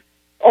 because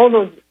all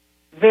those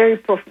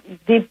very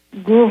deep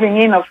grooving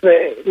in of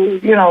the,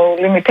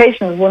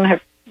 limitations wouldn't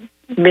have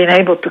been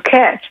able to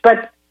catch.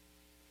 But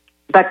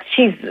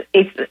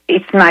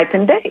it's night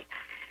and day.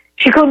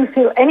 She couldn't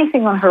feel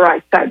anything on her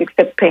right side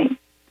except pain.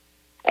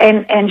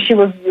 And she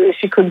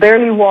could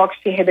barely walk.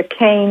 She had a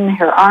cane.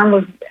 Her arm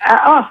was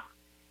off.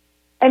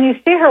 And you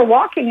see her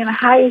walking in a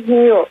high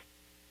heel.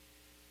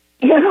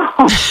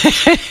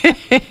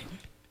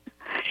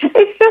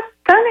 It's just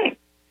stunning.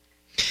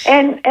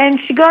 And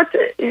she got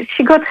her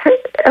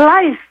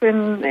life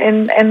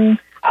and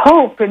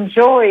hope and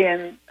joy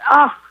and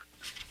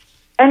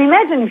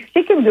imagine if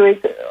she can do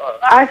it.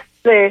 Us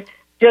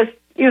just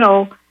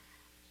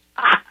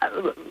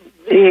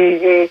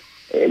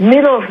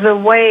middle of the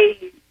way,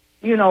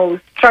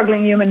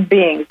 struggling human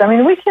beings. I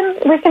mean, we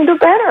can do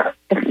better,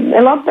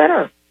 a lot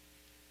better.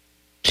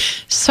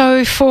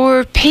 So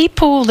for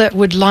people that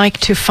would like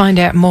to find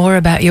out more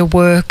about your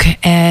work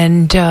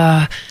and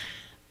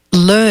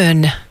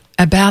learn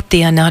about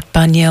the Anat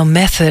Baniel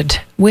method,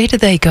 where do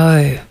they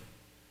go?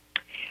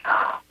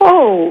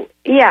 Oh,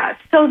 yeah.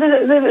 So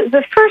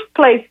the first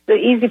place, the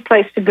easy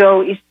place to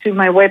go is to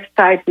my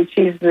website, which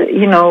is,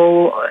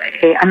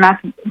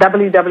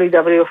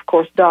 www, of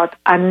course,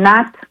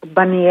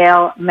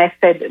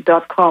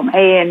 anatbanielmethod.com,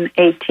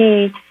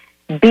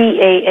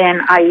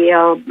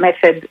 ANATBANIEL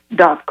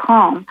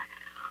method.com.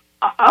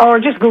 Or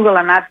just Google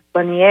Anat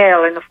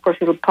Baniel, and of course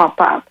it'll pop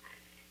up.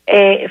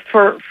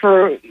 For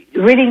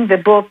reading the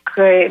book,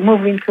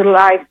 Moving to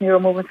Life, Neuro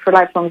Movement for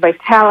Lifelong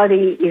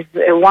Vitality is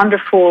a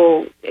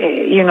wonderful,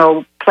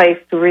 place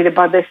to read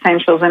about the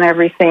essentials and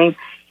everything,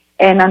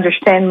 and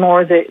understand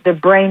more the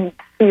brain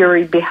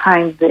theory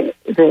behind the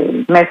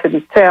method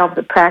itself,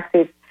 the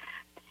practice.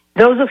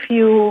 Those of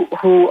you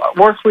who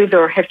work with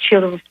or have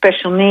children with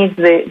special needs,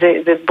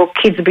 the book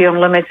Kids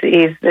Beyond Limits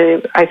is,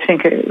 I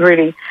think, a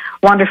really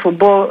wonderful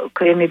book,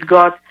 and it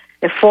got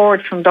a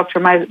forward from Dr.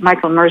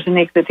 Michael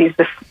Merzenich, that is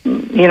the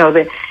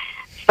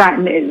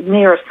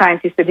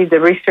neuroscientist that did the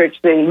research,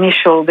 the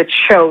initial, that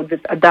showed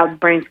that adult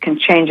brains can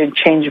change and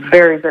change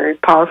very, very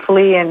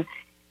powerfully. And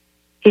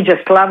he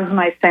just loves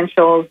my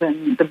essentials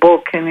and the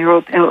book. And he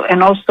wrote,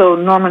 and also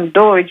Norman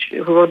Deutsch,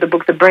 who wrote the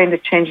book The Brain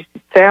That Changes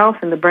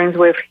Itself and The Brain's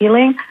Way of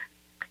Healing.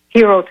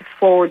 He wrote a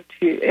forward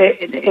to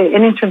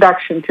an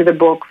introduction to the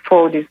book.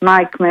 Forward is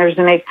Mike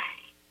Merzenich.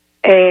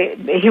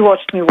 He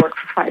watched me work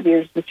for 5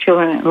 years with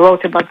children and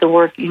wrote about the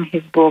work in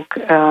his book,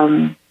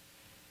 The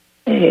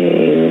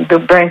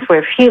Brain's Way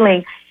of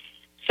Healing.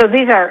 So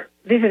this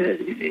is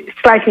a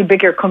slightly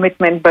bigger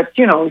commitment, but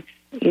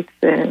it's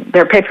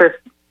their paper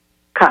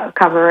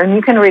cover, and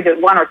you can read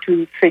 1 or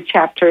 2, 3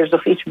 chapters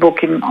of each book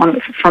from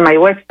my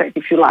website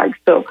if you like.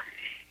 So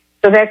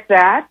that's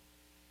that.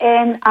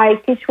 And I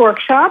teach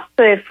workshops.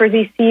 For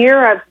this year,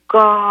 I've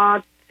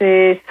got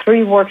 3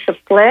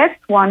 workshops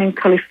left. One in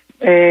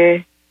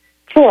California.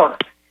 4.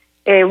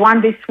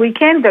 One this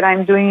weekend that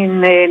I'm doing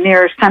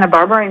near Santa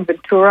Barbara in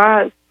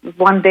Ventura.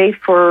 One day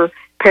for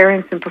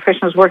parents and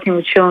professionals working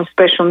with children with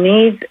special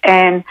needs,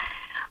 and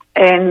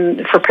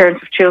for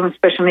parents of children with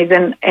special needs,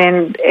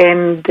 and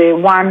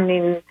one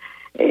in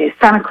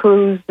Santa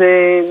Cruz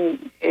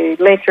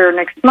later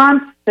next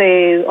month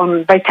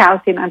on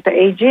vitality and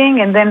anti-aging.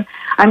 And then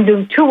I'm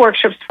doing 2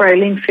 workshops for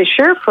Eileen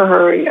Fisher for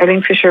her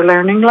Eileen Fisher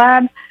Learning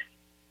Lab.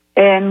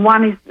 And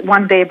one is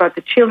one day about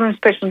the children with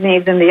special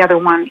needs, and the other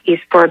one is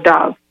for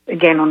adults,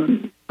 again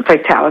on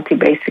vitality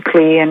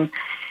basically, and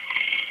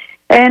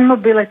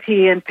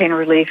mobility and pain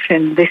relief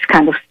and this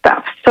kind of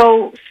stuff.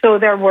 So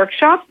there are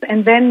workshops,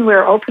 and then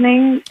we're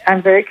opening,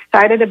 I'm very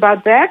excited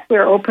about that,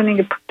 we're opening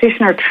a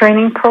practitioner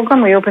training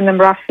program. We open them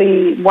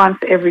roughly once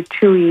every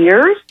 2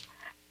 years.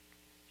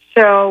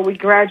 So we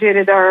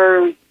graduated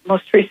our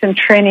most recent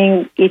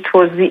training, it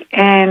was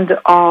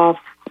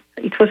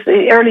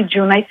early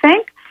June, I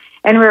think.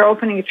 And we're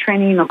opening a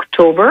training in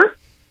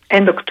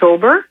end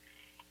October,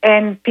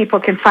 and people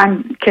can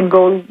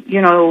go,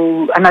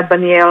 Anat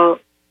Baniel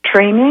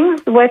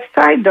Trainings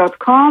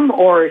website.com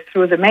or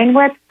through the main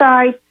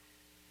website,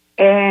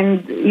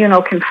 and,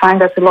 can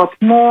find us a lot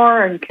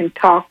more and can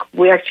talk.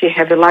 We actually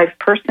have a live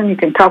person you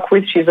can talk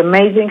with. She's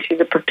amazing. She's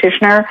a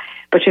practitioner,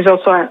 but she's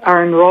also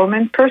our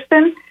enrollment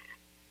person.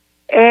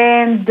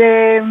 And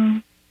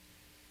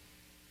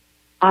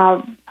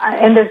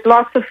there's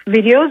lots of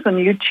videos on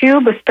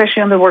YouTube,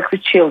 especially on the work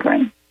with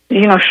children.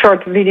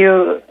 Short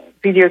videos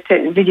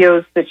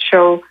that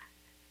show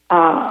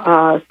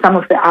some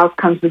of the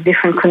outcomes with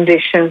different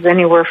conditions,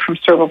 anywhere from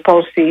cerebral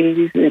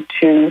palsy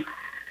to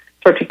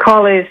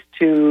torticollis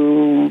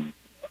to,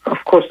 of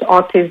course,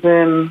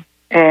 autism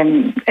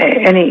and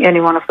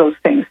any one of those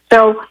things.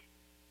 So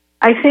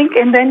I think,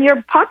 and then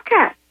your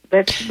podcast.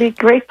 That'd be a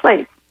great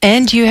place.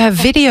 And you have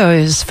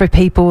videos for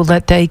people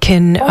that they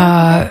can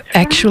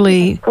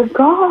actually... Oh,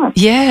 God.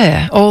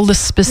 Yeah, all the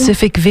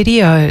specific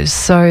videos.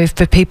 So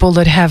for people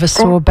that have a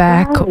sore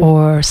back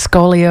or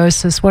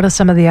scoliosis, what are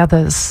some of the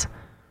others?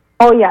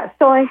 Oh, yeah.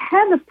 So I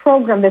have a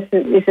program that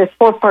is a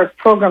 4-part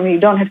program. You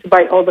don't have to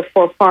buy all the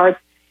 4 parts,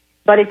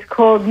 but it's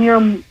called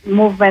Neuro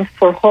Movement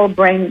for Whole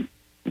Brain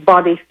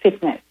Body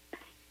Fitness.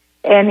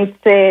 And it's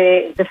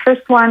the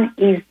first one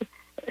is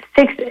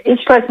 6,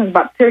 each lesson is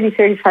about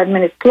 35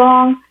 minutes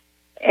long.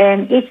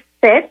 And each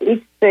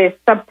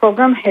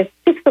sub-program has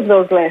 6 of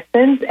those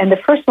lessons, and the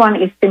first one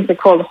is simply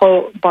called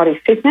Whole Body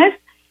Fitness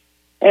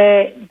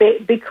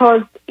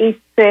because it's.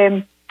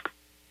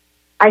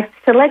 I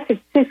selected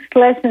 6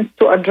 lessons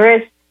to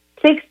address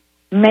 6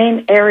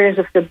 main areas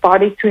of the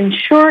body to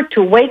ensure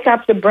to wake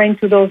up the brain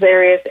to those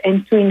areas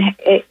and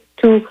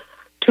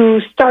to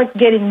start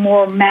getting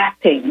more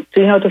mapping,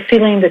 to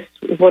fill in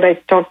what I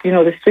talked,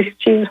 the Swiss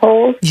cheese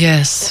holes.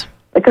 Yes.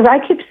 Because I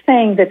keep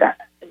saying that.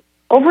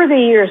 Over the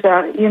years,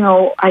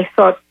 I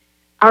thought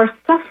our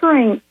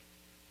suffering,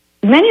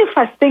 many of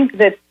us think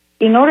that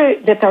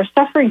that our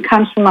suffering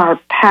comes from our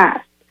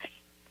past.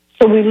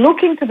 So we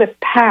look into the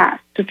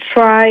past to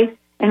try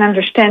and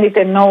understand it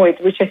and know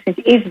it, which I think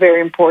is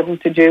very important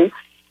to do.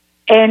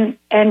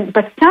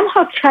 But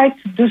somehow try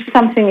to do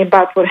something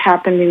about what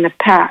happened in the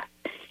past.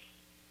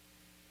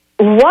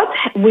 What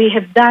we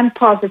have done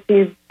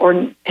positive or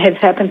has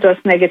happened to us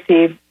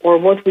negative, or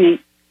what we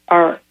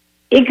are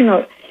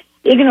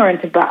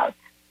ignorant about,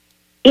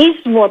 is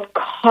what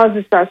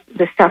causes us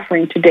the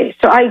suffering today.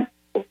 So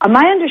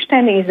my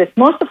understanding is that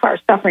most of our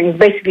suffering is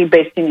basically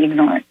based in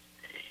ignorance.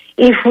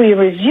 If we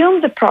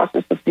resume the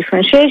process of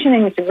differentiation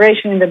and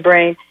integration in the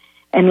brain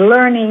and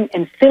learning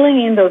and filling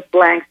in those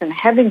blanks and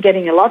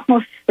getting a lot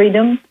more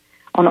freedom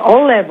on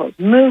all levels,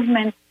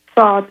 movement,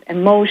 thought,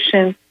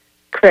 emotion,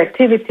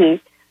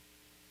 creativity,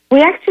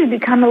 we actually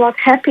become a lot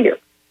happier.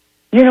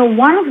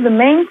 One of the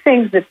main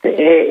things that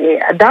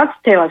adults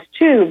tell us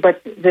too,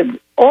 but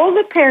all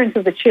the parents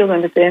of the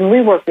children, and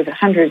we work with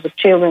hundreds of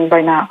children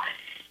by now,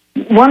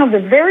 one of the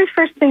very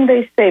first things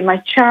they say, my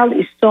child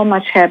is so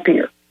much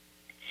happier.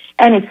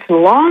 And it's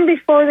long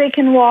before they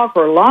can walk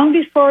or long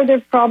before their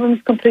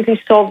problems completely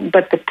solved,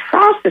 but the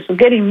process of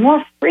getting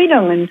more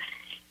freedom and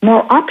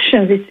more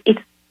options,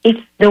 it's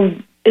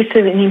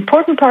an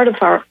important part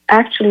of our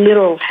actual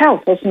literal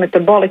health, also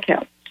metabolic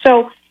health.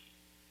 So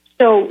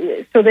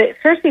the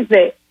first is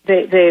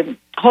the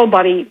whole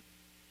body,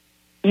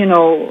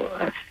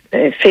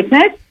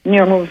 fitness,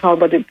 Neuro Movement Whole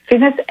Body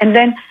Fitness, and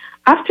then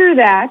after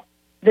that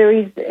there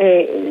is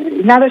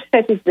another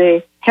set is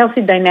the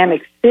healthy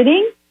dynamic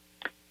sitting.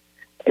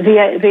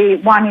 The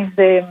one is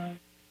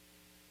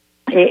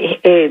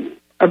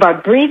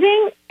about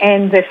breathing,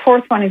 and the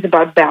fourth one is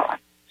about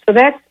balance. So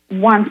that's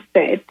one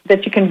set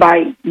that you can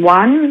buy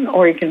one,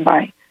 or you can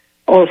buy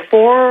all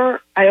 4.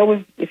 I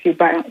always, if you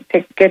buy, and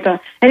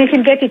you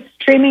can get it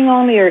streaming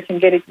only, or you can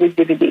get it with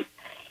DVD.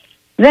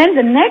 Then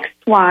the next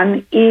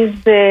one is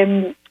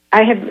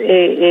I have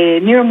a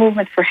Neuro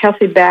Movement for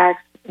Healthy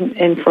Backs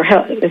and for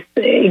health.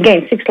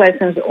 Again, 6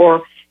 lessons,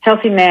 or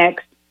healthy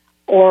necks,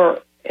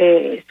 or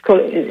healthy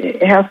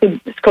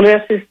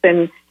scoliosis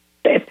and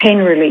pain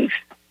relief.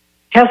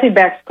 Healthy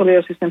back,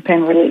 scoliosis, and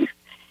pain relief.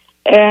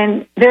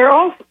 And they're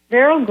all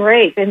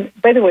great. And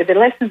by the way, the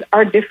lessons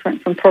are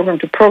different from program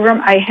to program.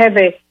 I have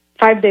a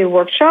 5-day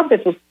workshop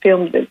that was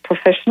filmed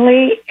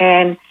professionally,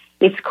 and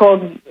it's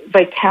called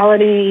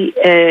Vitality,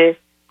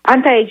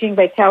 Anti-Aging,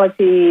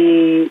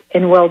 Vitality,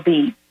 and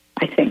Well-Being.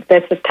 I think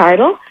that's the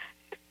title.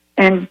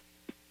 And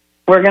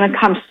we're going to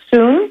come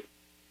soon.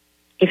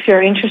 If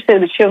you're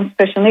interested with children with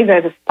special needs, I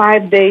have a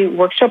 5-day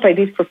workshop I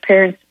did for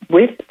parents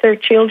with their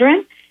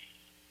children.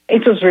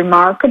 It was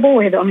remarkable.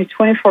 We had only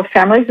 24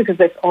 families because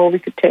that's all we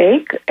could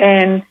take.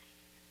 And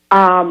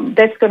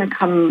that's going to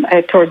come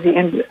towards the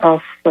end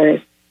of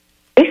this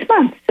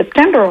month,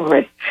 September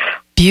already.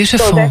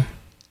 Beautiful. So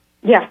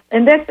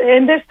and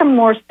there's some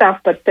more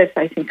stuff, but that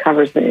I think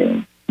covers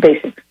the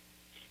basics.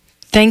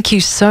 Thank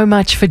you so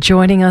much for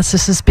joining us.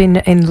 This has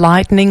been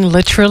enlightening,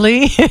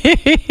 literally.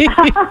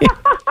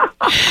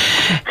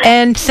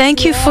 And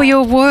thank you for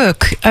your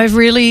work. I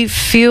really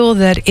feel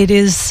that it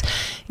is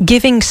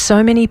giving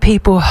so many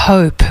people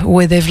hope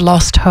where they've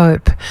lost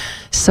hope.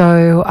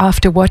 So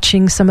after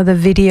watching some of the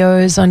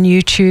videos on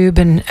YouTube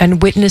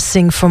and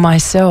witnessing for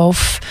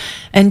myself,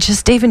 and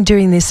just even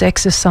doing this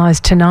exercise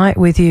tonight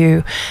with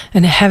you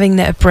and having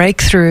that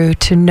breakthrough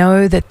to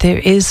know that there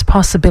is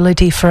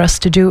possibility for us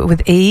to do it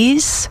with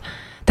ease,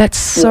 that's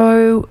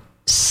so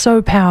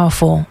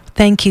powerful.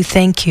 Thank you.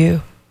 Thank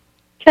you,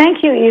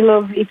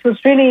 Elov. It was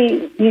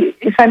really,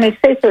 if I may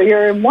say so,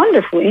 you're a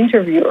wonderful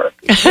interviewer.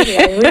 Really,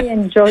 I really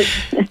enjoyed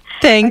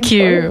Thank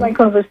you. My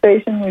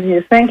conversation with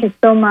you. Thank you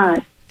so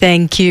much.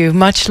 Thank you.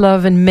 Much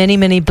love and many,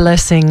 many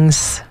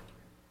blessings.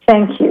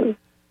 Thank you.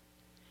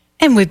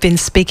 And we've been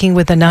speaking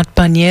with Anat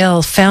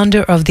Baniel,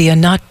 founder of the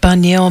Anat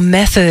Baniel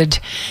Method.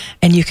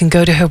 And you can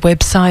go to her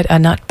website,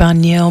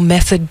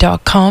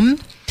 anatbanielmethod.com.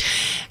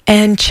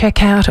 and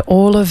check out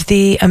all of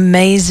the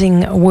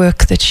amazing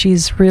work that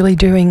she's really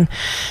doing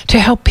to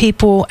help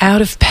people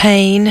out of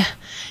pain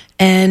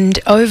and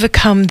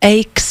overcome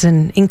aches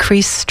and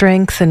increase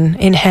strength and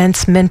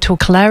enhance mental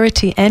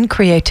clarity and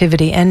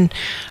creativity and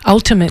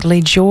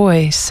ultimately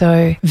joy.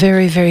 So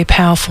very, very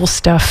powerful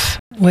stuff.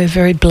 We're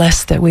very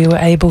blessed that we were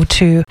able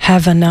to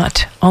have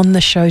Anat on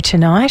the show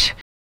tonight.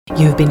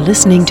 You've been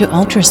listening to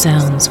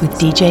Ultrasounds with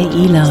DJ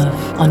E-Love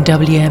on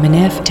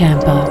WMNF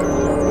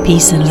Tampa.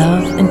 Peace and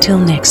love until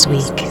next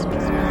week.